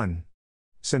 1.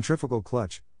 Centrifugal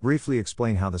clutch. Briefly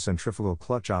explain how the centrifugal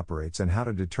clutch operates and how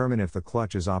to determine if the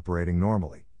clutch is operating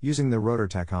normally, using the rotor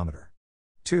tachometer.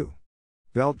 2.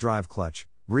 Belt drive clutch.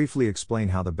 Briefly explain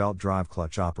how the belt drive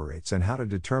clutch operates and how to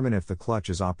determine if the clutch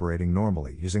is operating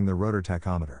normally using the rotor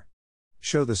tachometer.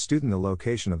 Show the student the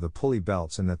location of the pulley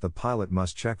belts and that the pilot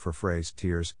must check for frays,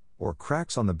 tears, or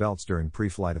cracks on the belts during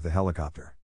pre-flight of the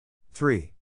helicopter.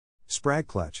 3. Sprag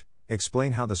clutch.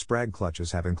 Explain how the sprag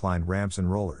clutches have inclined ramps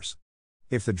and rollers.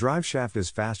 If the drive shaft is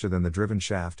faster than the driven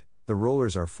shaft, the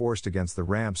rollers are forced against the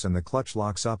ramps and the clutch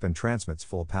locks up and transmits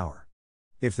full power.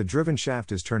 If the driven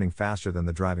shaft is turning faster than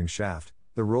the driving shaft,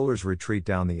 the rollers retreat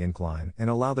down the incline and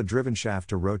allow the driven shaft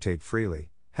to rotate freely,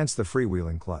 hence the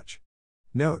freewheeling clutch.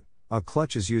 Note: a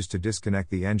clutch is used to disconnect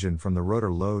the engine from the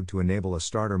rotor load to enable a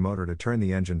starter motor to turn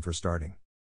the engine for starting.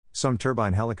 Some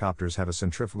turbine helicopters have a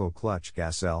centrifugal clutch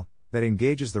 (GASL) that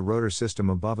engages the rotor system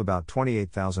above about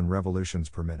 28,000 revolutions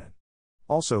per minute.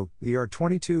 Also, the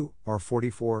R22,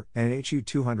 R44, and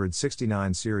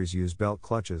HU269 series use belt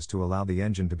clutches to allow the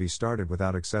engine to be started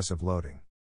without excessive loading.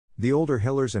 The older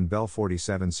Hillers and Bell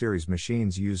 47 series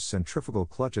machines use centrifugal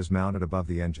clutches mounted above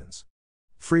the engines.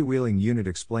 Freewheeling unit.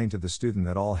 Explain to the student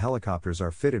that all helicopters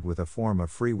are fitted with a form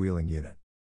of freewheeling unit.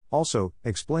 Also,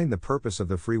 explain the purpose of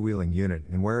the freewheeling unit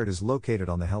and where it is located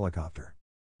on the helicopter.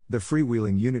 The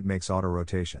freewheeling unit makes auto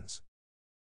rotations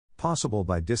possible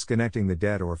by disconnecting the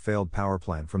dead or failed power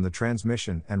plant from the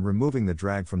transmission and removing the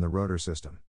drag from the rotor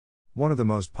system. One of the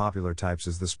most popular types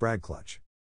is the sprag clutch.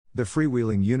 The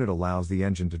freewheeling unit allows the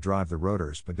engine to drive the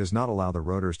rotors but does not allow the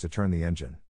rotors to turn the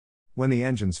engine. When the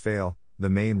engines fail,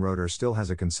 the main rotor still has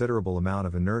a considerable amount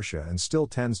of inertia and still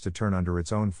tends to turn under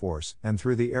its own force and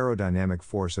through the aerodynamic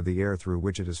force of the air through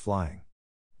which it is flying.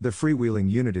 The freewheeling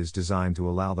unit is designed to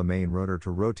allow the main rotor to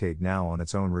rotate now on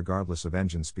its own regardless of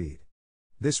engine speed.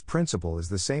 This principle is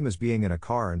the same as being in a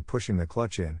car and pushing the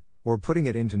clutch in, or putting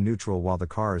it into neutral while the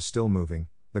car is still moving.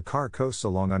 The car coasts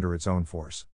along under its own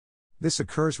force. This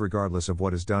occurs regardless of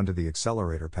what is done to the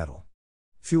accelerator pedal.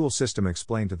 Fuel system.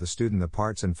 Explain to the student the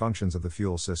parts and functions of the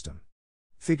fuel system.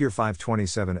 Figure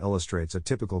 527 illustrates a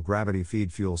typical gravity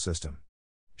feed fuel system.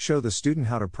 Show the student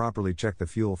how to properly check the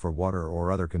fuel for water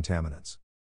or other contaminants.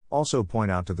 Also point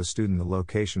out to the student the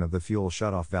location of the fuel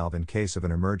shutoff valve in case of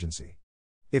an emergency.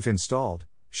 If installed,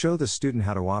 show the student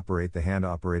how to operate the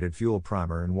hand-operated fuel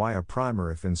primer and why a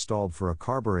primer, if installed for a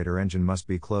carburetor engine, must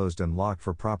be closed and locked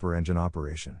for proper engine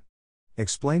operation.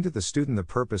 Explain to the student the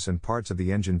purpose and parts of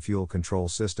the engine fuel control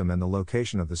system and the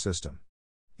location of the system.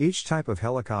 Each type of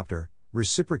helicopter,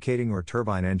 reciprocating or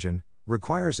turbine engine,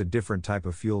 requires a different type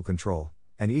of fuel control,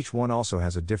 and each one also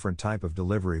has a different type of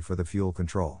delivery for the fuel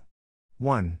control.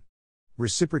 1.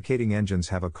 Reciprocating engines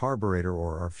have a carburetor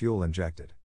or are fuel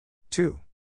injected. 2.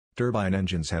 Turbine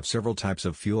engines have several types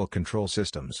of fuel control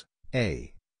systems.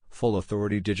 A. Full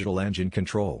authority digital engine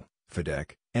control,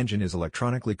 FAA-H engine is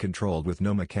electronically controlled with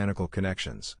no mechanical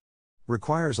connections.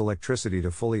 Requires electricity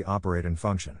to fully operate and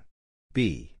function.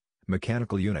 B.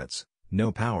 Mechanical units,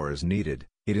 no power is needed,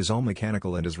 it is all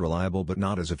mechanical and is reliable but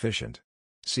not as efficient.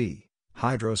 C.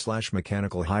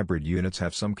 Hydro/mechanical hybrid units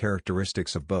have some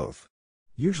characteristics of both.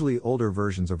 Usually older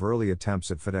versions of early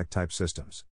attempts at FAA-H type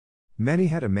systems. Many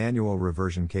had a manual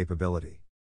reversion capability.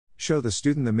 Show the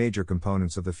student the major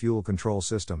components of the fuel control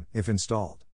system, if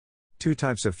installed. Two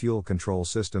types of fuel control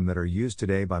system that are used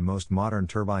today by most modern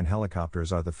turbine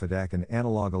helicopters are the FAA-H and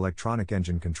analog electronic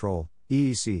engine control,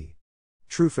 EEC.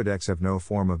 True FAA-Hs have no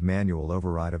form of manual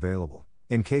override available,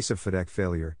 in case of FAA-H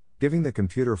failure, giving the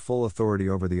computer full authority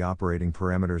over the operating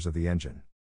parameters of the engine.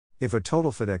 If a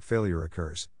total FAA-H failure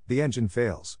occurs, the engine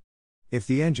fails. If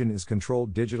the engine is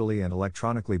controlled digitally and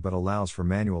electronically but allows for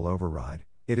manual override,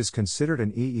 it is considered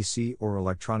an EEC or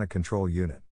electronic control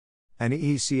unit. An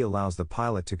EEC allows the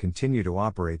pilot to continue to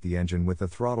operate the engine with the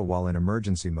throttle while in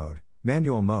emergency mode,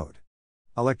 manual mode.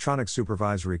 Electronic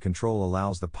supervisory control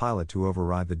allows the pilot to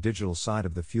override the digital side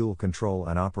of the fuel control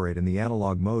and operate in the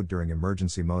analog mode during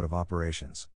emergency mode of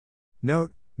operations.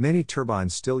 Note, many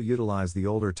turbines still utilize the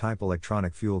older type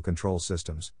electronic fuel control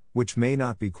systems, which may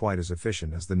not be quite as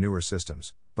efficient as the newer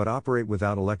systems, but operate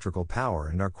without electrical power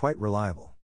and are quite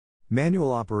reliable.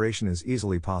 Manual operation is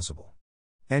easily possible.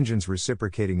 Engines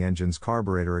reciprocating engines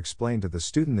carburetor explain to the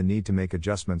student the need to make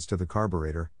adjustments to the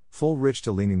carburetor, full rich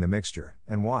to leaning the mixture,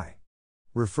 and why.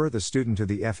 Refer the student to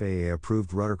the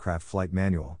FAA-approved Rotorcraft Flight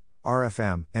Manual,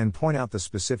 RFM, and point out the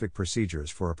specific procedures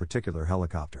for a particular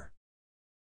helicopter.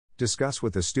 Discuss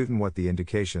with the student what the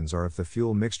indications are if the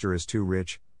fuel mixture is too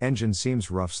rich, engine seems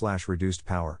rough/reduced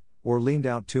power, or leaned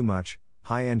out too much,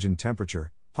 high engine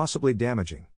temperature, possibly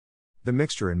damaging. The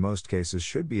mixture in most cases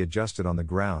should be adjusted on the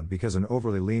ground because an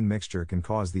overly lean mixture can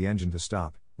cause the engine to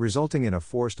stop, resulting in a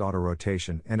forced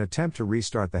auto-rotation and attempt to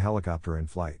restart the helicopter in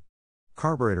flight.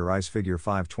 Carburetor ice figure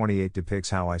 528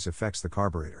 depicts how ice affects the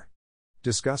carburetor.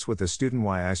 Discuss with the student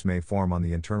why ice may form on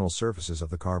the internal surfaces of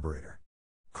the carburetor.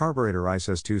 Carburetor ice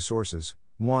has two sources: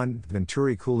 1.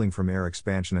 Venturi cooling from air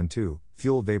expansion, and 2.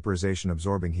 Fuel vaporization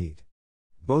absorbing heat.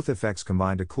 Both effects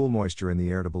combine to cool moisture in the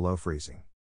air to below freezing.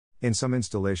 In some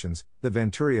installations, the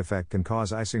Venturi effect can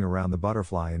cause icing around the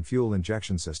butterfly in fuel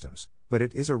injection systems, but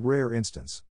it is a rare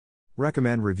instance.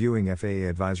 Recommend reviewing FAA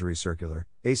Advisory Circular,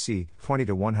 AC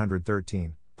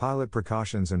 20-113, pilot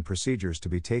precautions and procedures to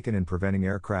be taken in preventing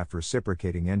aircraft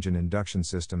reciprocating engine induction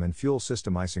system and fuel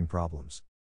system icing problems.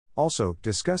 Also,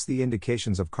 discuss the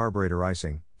indications of carburetor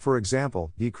icing, for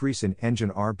example, decrease in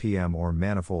engine RPM or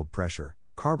manifold pressure,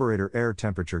 carburetor air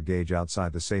temperature gauge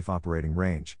outside the safe operating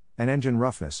range, and engine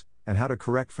roughness, and how to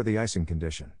correct for the icing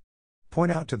condition.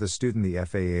 Point out to the student the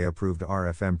FAA-approved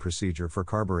RFM procedure for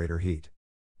carburetor heat.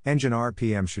 Engine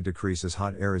RPM should decrease as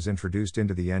hot air is introduced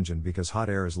into the engine because hot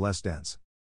air is less dense.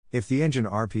 If the engine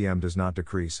RPM does not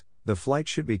decrease, the flight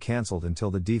should be cancelled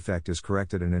until the defect is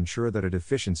corrected, and ensure that a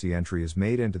deficiency entry is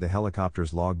made into the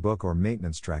helicopter's logbook or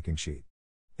maintenance tracking sheet.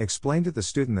 Explain to the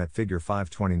student that figure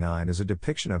 529 is a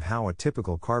depiction of how a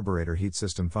typical carburetor heat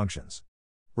system functions.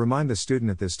 Remind the student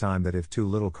at this time that if too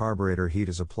little carburetor heat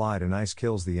is applied and ice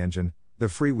kills the engine, the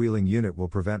freewheeling unit will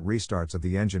prevent restarts of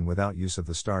the engine without use of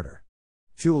the starter.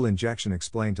 Fuel injection.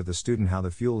 Explain to the student how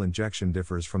the fuel injection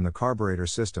differs from the carburetor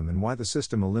system and why the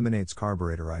system eliminates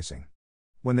carburetor icing.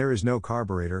 When there is no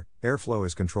carburetor, airflow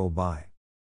is controlled by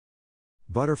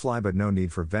butterfly but no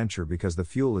need for venture because the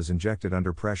fuel is injected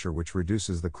under pressure, which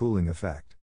reduces the cooling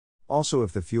effect. Also,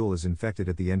 if the fuel is infected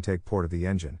at the intake port of the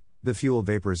engine, the fuel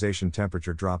vaporization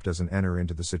temperature drop doesn't enter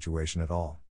into the situation at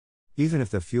all. Even if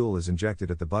the fuel is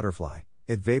injected at the butterfly,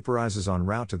 it vaporizes en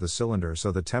route to the cylinder,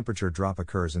 so the temperature drop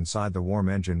occurs inside the warm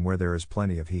engine where there is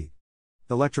plenty of heat.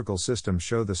 Electrical systems.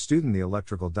 Show the student the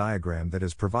electrical diagram that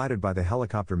is provided by the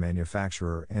helicopter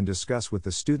manufacturer and discuss with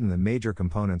the student the major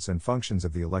components and functions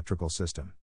of the electrical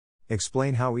system.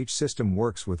 Explain how each system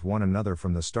works with one another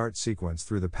from the start sequence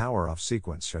through the power-off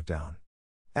sequence shutdown.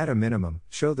 At a minimum,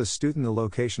 show the student the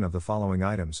location of the following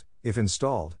items, if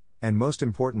installed, and most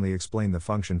importantly explain the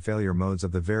function failure modes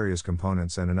of the various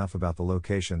components and enough about the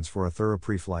locations for a thorough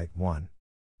pre-flight. 1.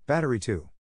 Battery 2.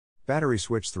 Battery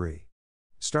switch 3.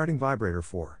 Starting vibrator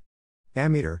 4.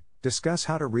 Ammeter, discuss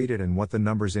how to read it and what the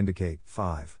numbers indicate.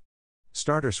 5.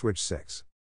 Starter switch 6.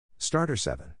 Starter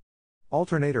 7.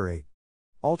 Alternator 8.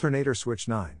 Alternator switch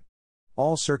 9.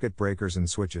 All circuit breakers and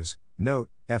switches. Note,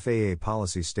 FAA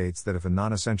policy states that if a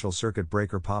non-essential circuit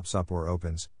breaker pops up or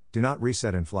opens, do not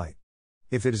reset in flight.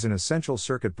 If it is an essential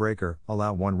circuit breaker,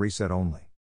 allow one reset only.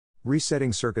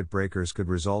 Resetting circuit breakers could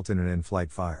result in an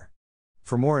in-flight fire.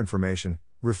 For more information,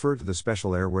 refer to the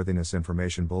Special Airworthiness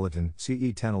Information Bulletin,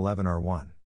 CE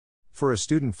 1011R1. For a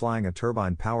student flying a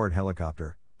turbine-powered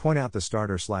helicopter, point out the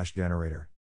starter/generator.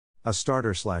 A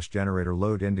starter/generator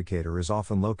load indicator is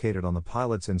often located on the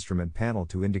pilot's instrument panel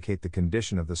to indicate the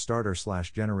condition of the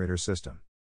starter/generator system.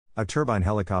 A turbine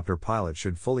helicopter pilot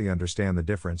should fully understand the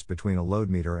difference between a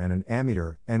load meter and an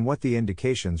ammeter and what the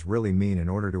indications really mean in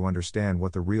order to understand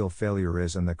what the real failure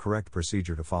is and the correct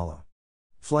procedure to follow.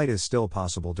 Flight is still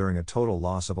possible during a total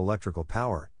loss of electrical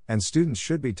power, and students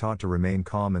should be taught to remain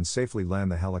calm and safely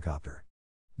land the helicopter.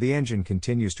 The engine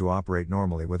continues to operate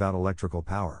normally without electrical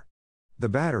power. The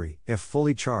battery, if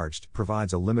fully charged,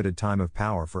 provides a limited time of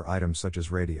power for items such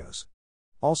as radios.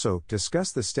 Also,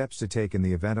 discuss the steps to take in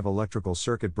the event of electrical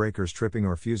circuit breakers tripping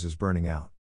or fuses burning out.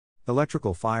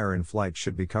 Electrical fire in flight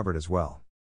should be covered as well.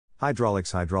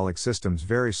 Hydraulic systems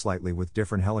vary slightly with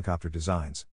different helicopter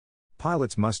designs.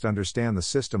 Pilots must understand the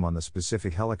system on the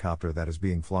specific helicopter that is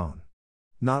being flown.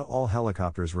 Not all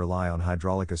helicopters rely on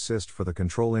hydraulic assist for the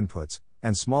control inputs,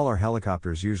 and smaller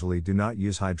helicopters usually do not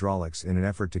use hydraulics in an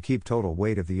effort to keep total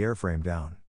weight of the airframe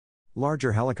down.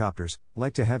 Larger helicopters,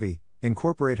 like to heavy,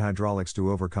 incorporate hydraulics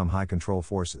to overcome high control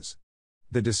forces.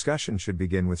 The discussion should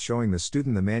begin with showing the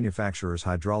student the manufacturer's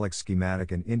hydraulic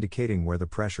schematic and indicating where the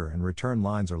pressure and return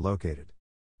lines are located.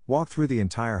 Walk through the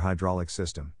entire hydraulic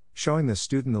system, showing the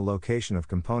student the location of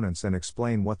components and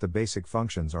explain what the basic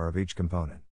functions are of each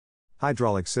component.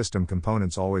 Hydraulic system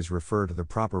components always refer to the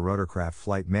proper rotorcraft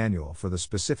flight manual for the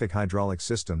specific hydraulic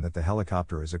system that the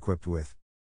helicopter is equipped with.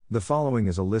 The following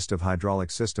is a list of hydraulic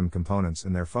system components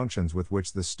and their functions with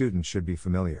which the student should be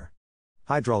familiar.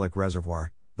 Hydraulic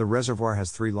reservoir. The reservoir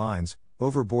has three lines: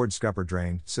 overboard scupper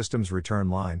drain, systems return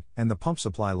line, and the pump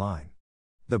supply line.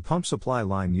 The pump supply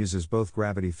line uses both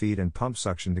gravity feed and pump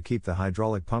suction to keep the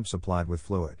hydraulic pump supplied with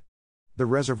fluid. The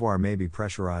reservoir may be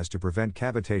pressurized to prevent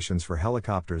cavitations for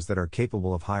helicopters that are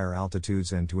capable of higher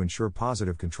altitudes and to ensure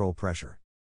positive control pressure.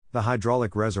 The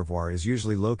hydraulic reservoir is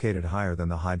usually located higher than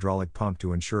the hydraulic pump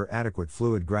to ensure adequate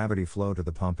fluid gravity flow to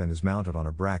the pump and is mounted on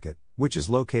a bracket, which is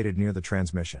located near the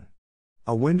transmission.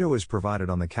 A window is provided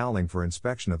on the cowling for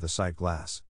inspection of the sight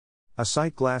glass. A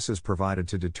sight glass is provided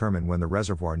to determine when the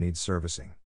reservoir needs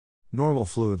servicing. Normal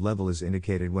fluid level is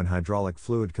indicated when hydraulic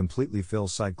fluid completely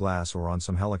fills sight glass, or on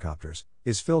some helicopters,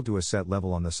 is filled to a set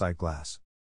level on the sight glass.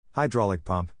 Hydraulic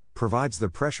pump provides the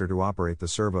pressure to operate the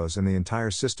servos, and the entire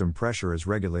system pressure is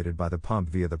regulated by the pump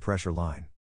via the pressure line.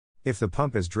 If the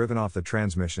pump is driven off the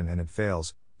transmission and it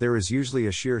fails, there is usually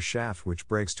a shear shaft which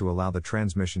breaks to allow the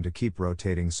transmission to keep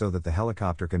rotating so that the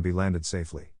helicopter can be landed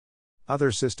safely.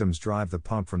 Other systems drive the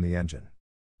pump from the engine.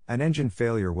 An engine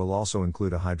failure will also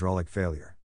include a hydraulic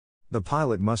failure. The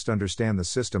pilot must understand the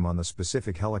system on the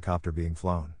specific helicopter being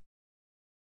flown.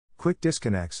 Quick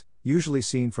disconnects, usually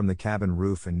seen from the cabin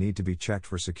roof and need to be checked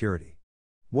for security.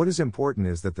 What is important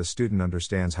is that the student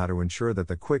understands how to ensure that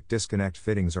the quick disconnect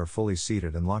fittings are fully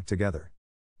seated and locked together.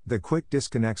 The quick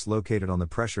disconnects located on the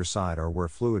pressure side are where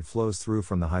fluid flows through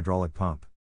from the hydraulic pump.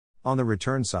 On the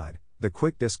return side, the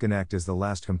quick disconnect is the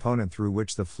last component through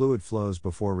which the fluid flows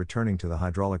before returning to the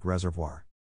hydraulic reservoir.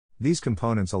 These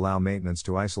components allow maintenance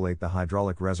to isolate the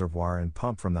hydraulic reservoir and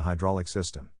pump from the hydraulic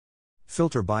system.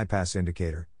 Filter bypass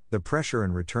indicator. The pressure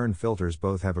and return filters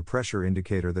both have a pressure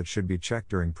indicator that should be checked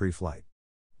during pre-flight.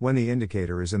 When the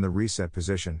indicator is in the reset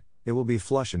position, it will be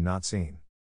flush and not seen.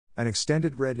 An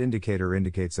extended red indicator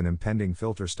indicates an impending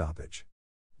filter stoppage.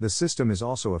 The system is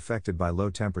also affected by low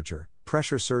temperature,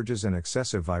 pressure surges, and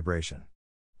excessive vibration.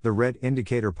 The red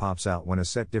indicator pops out when a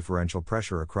set differential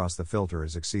pressure across the filter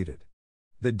is exceeded.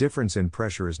 The difference in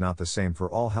pressure is not the same for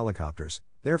all helicopters,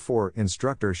 therefore,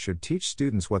 instructors should teach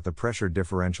students what the pressure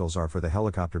differentials are for the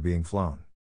helicopter being flown.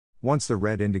 Once the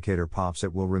red indicator pops,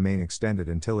 it will remain extended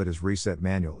until it is reset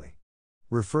manually.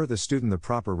 Refer the student the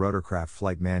proper rotorcraft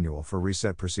flight manual for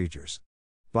reset procedures.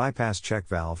 Bypass check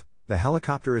valve. The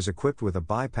helicopter is equipped with a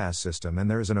bypass system and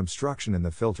there is an obstruction in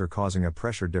the filter causing a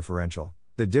pressure differential.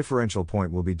 The differential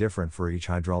point will be different for each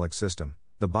hydraulic system.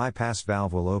 The bypass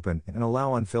valve will open and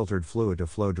allow unfiltered fluid to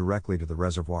flow directly to the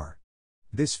reservoir.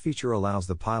 This feature allows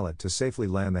the pilot to safely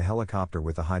land the helicopter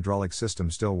with the hydraulic system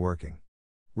still working.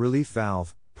 Relief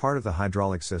valve, part of the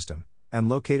hydraulic system, and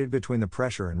located between the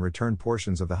pressure and return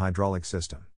portions of the hydraulic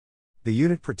system. The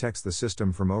unit protects the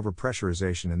system from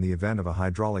overpressurization in the event of a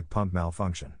hydraulic pump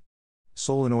malfunction.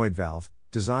 Solenoid valve,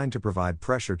 designed to provide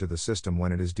pressure to the system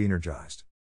when it is de-energized.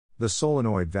 The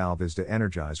solenoid valve is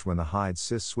de-energized when the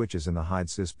hide-sys switch is in the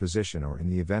hide-sys position or in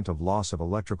the event of loss of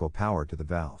electrical power to the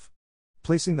valve.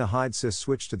 Placing the hide-sys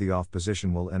switch to the off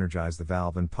position will energize the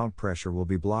valve and pump pressure will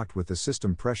be blocked with the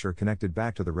system pressure connected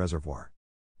back to the reservoir.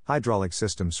 Hydraulic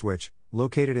system switch,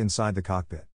 located inside the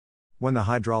cockpit. When the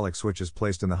hydraulic switch is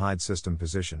placed in the hide system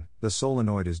position, the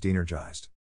solenoid is de-energized.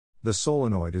 The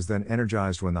solenoid is then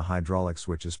energized when the hydraulic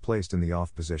switch is placed in the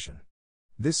off position.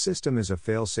 This system is a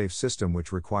fail-safe system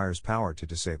which requires power to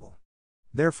disable.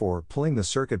 Therefore, pulling the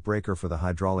circuit breaker for the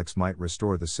hydraulics might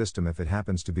restore the system if it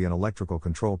happens to be an electrical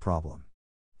control problem.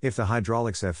 If the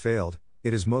hydraulics have failed,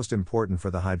 it is most important for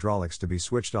the hydraulics to be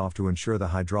switched off to ensure the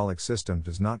hydraulic system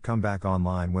does not come back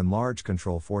online when large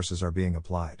control forces are being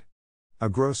applied. A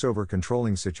gross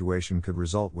over-controlling situation could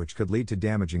result which could lead to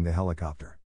damaging the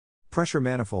helicopter. Pressure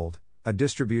manifold, a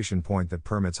distribution point that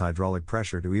permits hydraulic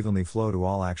pressure to evenly flow to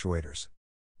all actuators.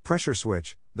 Pressure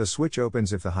switch, the switch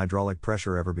opens if the hydraulic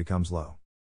pressure ever becomes low.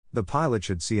 The pilot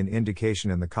should see an indication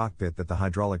in the cockpit that the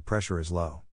hydraulic pressure is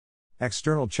low.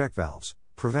 External check valves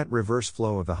prevent reverse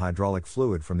flow of the hydraulic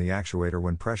fluid from the actuator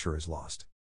when pressure is lost.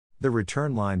 The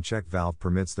return line check valve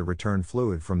permits the return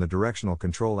fluid from the directional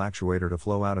control actuator to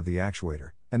flow out of the actuator,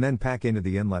 and then pack into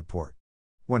the inlet port.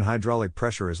 When hydraulic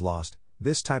pressure is lost,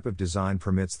 this type of design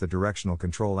permits the directional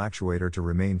control actuator to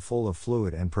remain full of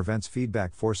fluid and prevents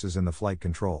feedback forces in the flight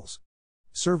controls.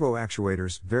 Servo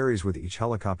actuators varies with each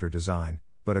helicopter design,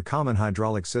 but a common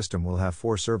hydraulic system will have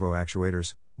 4 servo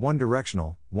actuators, 1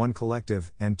 directional, 1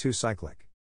 collective, and 2 cyclic.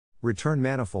 Return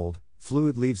manifold,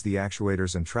 fluid leaves the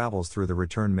actuators and travels through the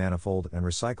return manifold and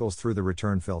recycles through the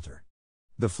return filter.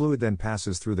 The fluid then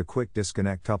passes through the quick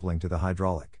disconnect coupling to the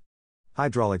hydraulic.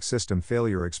 Hydraulic system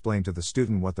failure. Explain to the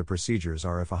student what the procedures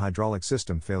are if a hydraulic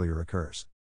system failure occurs.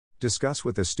 Discuss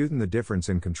with the student the difference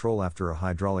in control after a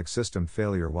hydraulic system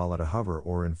failure while at a hover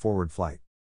or in forward flight.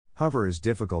 Hover is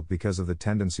difficult because of the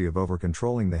tendency of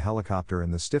over-controlling the helicopter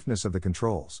and the stiffness of the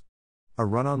controls. A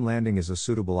run-on landing is a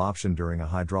suitable option during a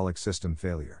hydraulic system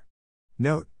failure.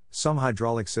 Note, some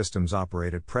hydraulic systems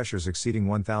operate at pressures exceeding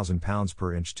 1,000 pounds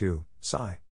per inch 2,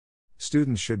 psi.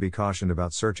 Students should be cautioned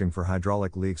about searching for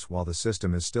hydraulic leaks while the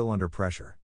system is still under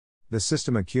pressure. The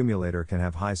system accumulator can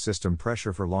have high system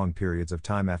pressure for long periods of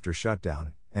time after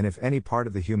shutdown, and if any part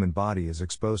of the human body is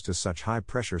exposed to such high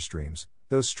pressure streams,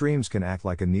 those streams can act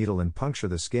like a needle and puncture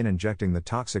the skin, injecting the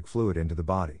toxic fluid into the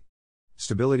body.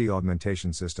 Stability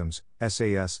Augmentation Systems,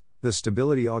 SAS. The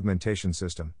Stability Augmentation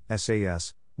System,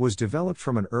 SAS, was developed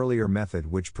from an earlier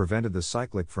method which prevented the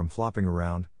cyclic from flopping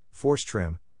around, force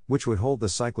trim, which would hold the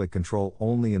cyclic control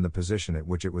only in the position at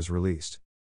which it was released.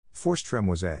 Force trim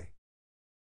was a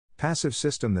passive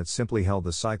system that simply held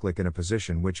the cyclic in a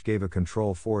position which gave a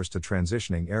control force to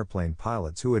transitioning airplane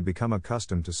pilots who had become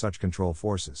accustomed to such control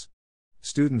forces.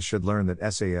 Students should learn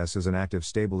that SAS is an active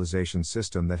stabilization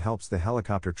system that helps the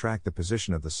helicopter track the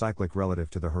position of the cyclic relative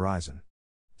to the horizon.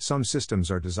 Some systems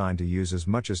are designed to use as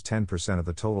much as 10% of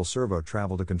the total servo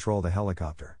travel to control the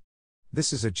helicopter.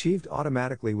 This is achieved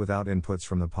automatically without inputs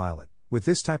from the pilot. With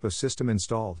this type of system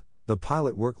installed, the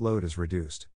pilot workload is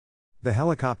reduced. The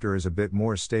helicopter is a bit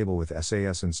more stable with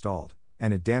SAS installed,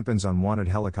 and it dampens unwanted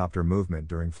helicopter movement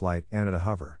during flight and at a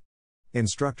hover.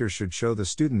 Instructors should show the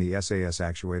student the SAS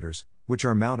actuators, which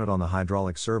are mounted on the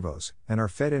hydraulic servos, and are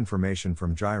fed information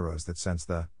from gyros that sense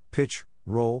the pitch,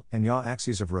 roll, and yaw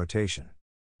axes of rotation.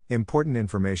 Important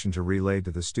information to relay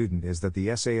to the student is that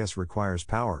the SAS requires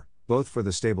power, both for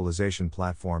the stabilization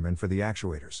platform and for the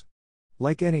actuators.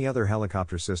 Like any other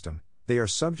helicopter system, they are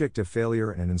subject to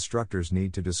failure, and instructors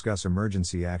need to discuss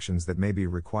emergency actions that may be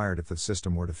required if the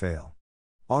system were to fail.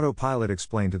 Autopilot.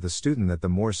 Explain to the student that the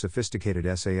more sophisticated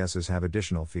SASs have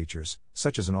additional features,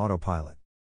 such as an autopilot.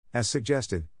 As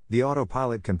suggested, the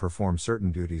autopilot can perform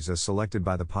certain duties as selected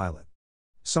by the pilot.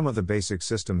 Some of the basic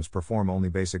systems perform only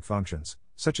basic functions,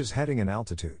 such as heading and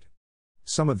altitude.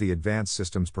 Some of the advanced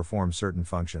systems perform certain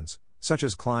functions, such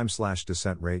as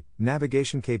climb/descent rate,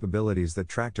 navigation capabilities that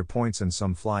track to points, and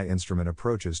some fly instrument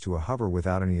approaches to a hover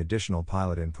without any additional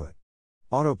pilot input.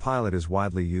 Autopilot is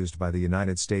widely used by the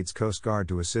United States Coast Guard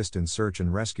to assist in search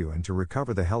and rescue and to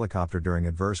recover the helicopter during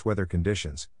adverse weather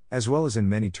conditions, as well as in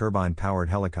many turbine-powered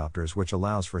helicopters, which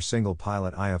allows for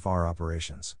single-pilot IFR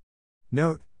operations.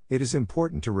 Note, it is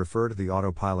important to refer to the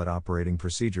autopilot operating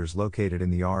procedures located in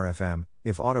the RFM,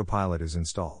 if autopilot is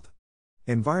installed.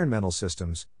 Environmental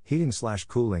systems,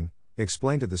 heating/cooling,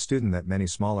 explain to the student that many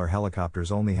smaller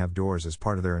helicopters only have doors as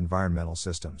part of their environmental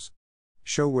systems.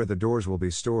 Show where the doors will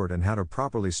be stored and how to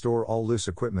properly store all loose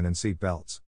equipment and seat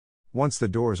belts. Once the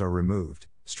doors are removed,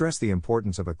 stress the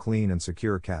importance of a clean and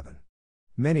secure cabin.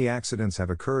 Many accidents have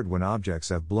occurred when objects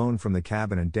have blown from the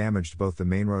cabin and damaged both the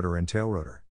main rotor and tail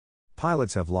rotor.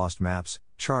 Pilots have lost maps,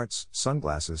 charts,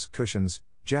 sunglasses, cushions,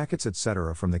 jackets,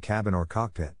 etc. from the cabin or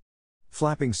cockpit.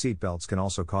 Flapping seatbelts can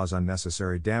also cause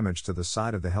unnecessary damage to the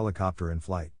side of the helicopter in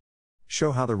flight.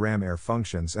 Show how the ram air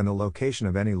functions and the location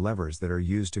of any levers that are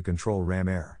used to control ram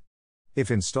air.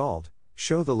 If installed,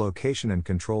 show the location and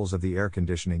controls of the air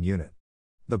conditioning unit.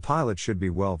 The pilot should be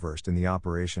well versed in the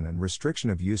operation and restriction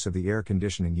of use of the air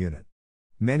conditioning unit.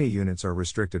 Many units are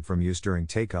restricted from use during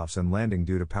takeoffs and landing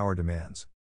due to power demands.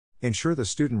 Ensure the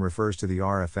student refers to the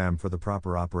RFM for the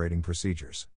proper operating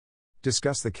procedures.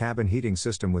 Discuss the cabin heating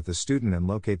system with the student and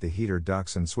locate the heater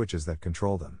ducts and switches that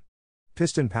control them.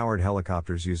 Piston-powered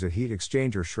helicopters use a heat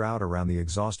exchanger shroud around the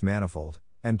exhaust manifold,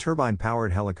 and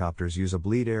turbine-powered helicopters use a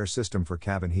bleed air system for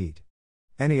cabin heat.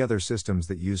 Any other systems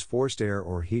that use forced air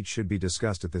or heat should be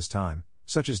discussed at this time,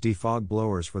 such as defog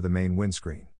blowers for the main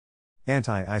windscreen.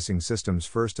 Anti-icing systems.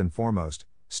 First and foremost,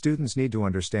 students need to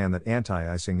understand that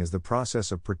anti-icing is the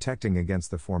process of protecting against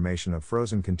the formation of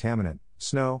frozen contaminant,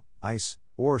 snow, ice,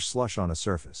 or slush on a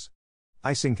surface.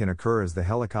 Icing can occur as the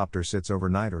helicopter sits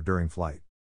overnight or during flight.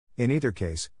 In either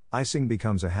case, icing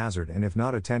becomes a hazard and if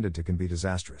not attended to can be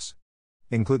disastrous.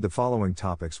 Include the following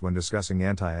topics when discussing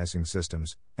anti-icing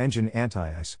systems: engine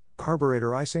anti-ice,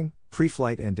 carburetor icing,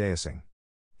 pre-flight and de-icing.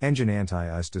 Engine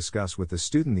anti-ice. Discuss with the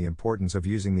student the importance of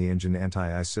using the engine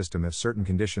anti-ice system if certain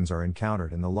conditions are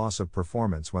encountered and the loss of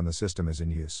performance when the system is in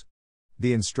use.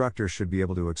 The instructor should be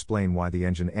able to explain why the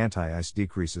engine anti-ice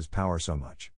decreases power so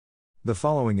much. The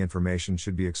following information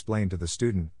should be explained to the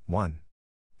student. 1.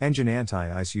 Engine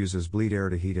anti-ice uses bleed air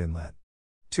to heat inlet.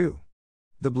 2.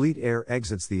 The bleed air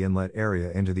exits the inlet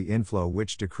area into the inflow,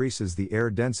 which decreases the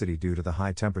air density due to the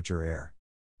high temperature air.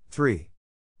 3.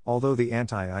 Although the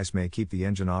anti-ice may keep the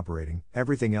engine operating,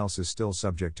 everything else is still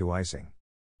subject to icing.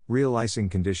 Real icing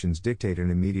conditions dictate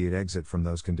an immediate exit from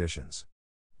those conditions.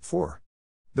 4.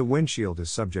 The windshield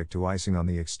is subject to icing on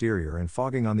the exterior and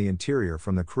fogging on the interior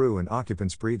from the crew and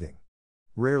occupants breathing.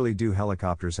 Rarely do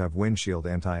helicopters have windshield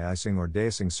anti-icing or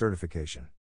de-icing certification.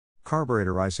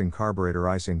 Carburetor icing. Carburetor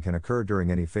icing can occur during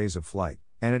any phase of flight,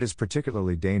 and it is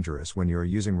particularly dangerous when you are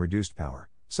using reduced power,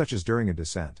 such as during a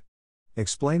descent.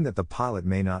 Explain that the pilot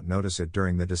may not notice it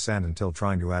during the descent until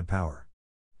trying to add power.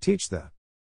 Teach the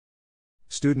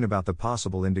student about the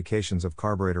possible indications of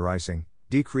carburetor icing: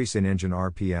 decrease in engine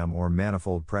RPM or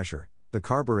manifold pressure, the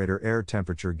carburetor air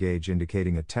temperature gauge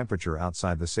indicating a temperature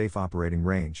outside the safe operating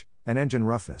range, and engine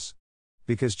roughness.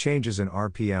 Because changes in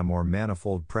RPM or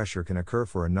manifold pressure can occur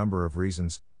for a number of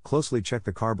reasons, closely check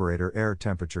the carburetor air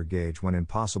temperature gauge when in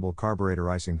possible carburetor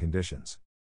icing conditions.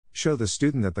 Show the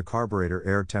student that the carburetor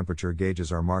air temperature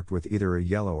gauges are marked with either a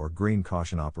yellow or green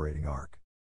caution operating arc.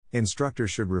 Instructors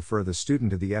should refer the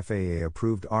student to the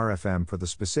FAA-approved RFM for the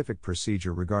specific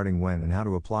procedure regarding when and how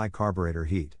to apply carburetor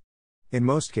heat. In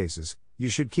most cases, you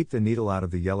should keep the needle out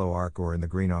of the yellow arc or in the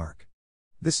green arc.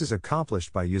 This is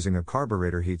accomplished by using a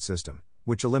carburetor heat system,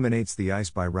 which eliminates the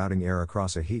ice by routing air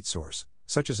across a heat source,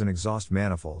 such as an exhaust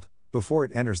manifold, before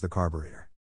it enters the carburetor.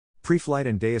 Pre-flight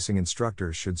and de-icing.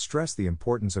 Instructors should stress the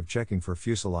importance of checking for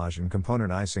fuselage and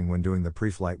component icing when doing the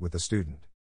pre-flight with the student.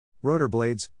 Rotor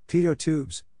blades, pitot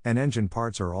tubes, and engine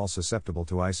parts are all susceptible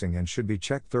to icing and should be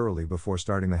checked thoroughly before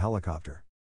starting the helicopter.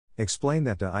 Explain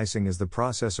that de-icing is the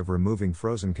process of removing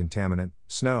frozen contaminant,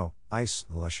 snow, ice,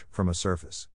 slush, from a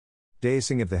surface.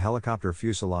 De-icing of the helicopter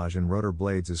fuselage and rotor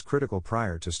blades is critical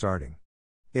prior to starting.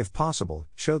 If possible,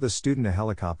 show the student a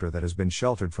helicopter that has been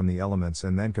sheltered from the elements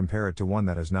and then compare it to one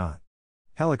that has not.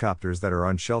 Helicopters that are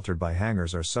unsheltered by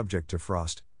hangars are subject to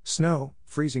frost, snow,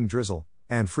 freezing drizzle,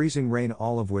 and freezing rain,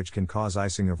 all of which can cause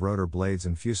icing of rotor blades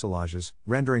and fuselages,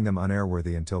 rendering them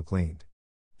unairworthy until cleaned.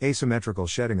 Asymmetrical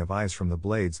shedding of ice from the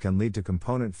blades can lead to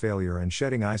component failure, and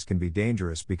shedding ice can be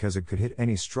dangerous because it could hit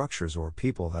any structures or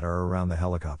people that are around the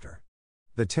helicopter.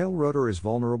 The tail rotor is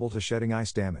vulnerable to shedding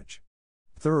ice damage.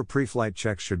 Thorough pre-flight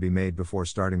checks should be made before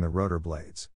starting the rotor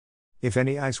blades. If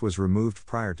any ice was removed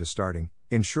prior to starting,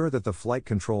 ensure that the flight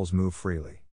controls move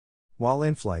freely. While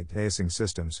in-flight, de-icing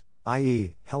systems,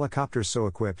 i.e., helicopters so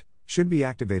equipped, should be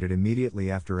activated immediately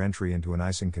after entry into an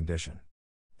icing condition.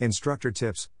 Instructor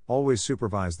tips: always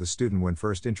supervise the student when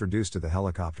first introduced to the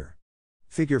helicopter.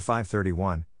 Figure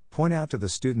 531, point out to the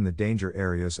student the danger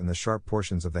areas and the sharp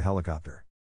portions of the helicopter.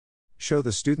 Show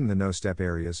the student the no-step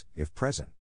areas, if present.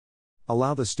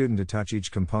 Allow the student to touch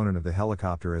each component of the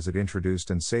helicopter as it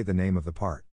introduced and say the name of the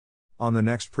part. On the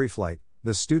next pre-flight,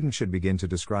 the student should begin to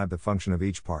describe the function of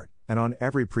each part, and on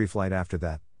every pre-flight after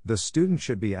that, the student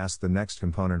should be asked the next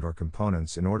component or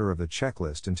components in order of the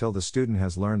checklist until the student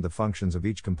has learned the functions of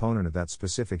each component of that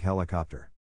specific helicopter.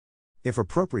 If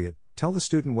appropriate, tell the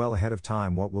student well ahead of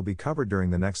time what will be covered during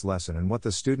the next lesson and what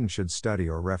the student should study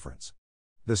or reference.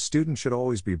 The student should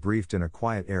always be briefed in a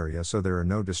quiet area so there are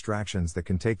no distractions that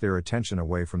can take their attention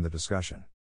away from the discussion.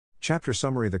 Chapter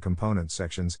summary: the component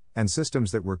sections and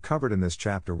systems that were covered in this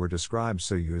chapter were described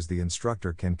so you as the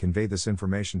instructor can convey this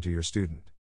information to your student.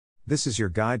 This is your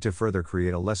guide to further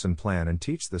create a lesson plan and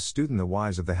teach the student the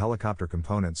whys of the helicopter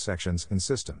components, sections, and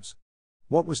systems.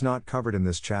 What was not covered in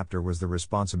this chapter was the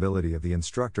responsibility of the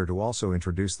instructor to also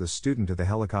introduce the student to the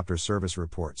helicopter service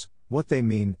reports, what they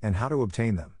mean, and how to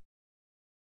obtain them.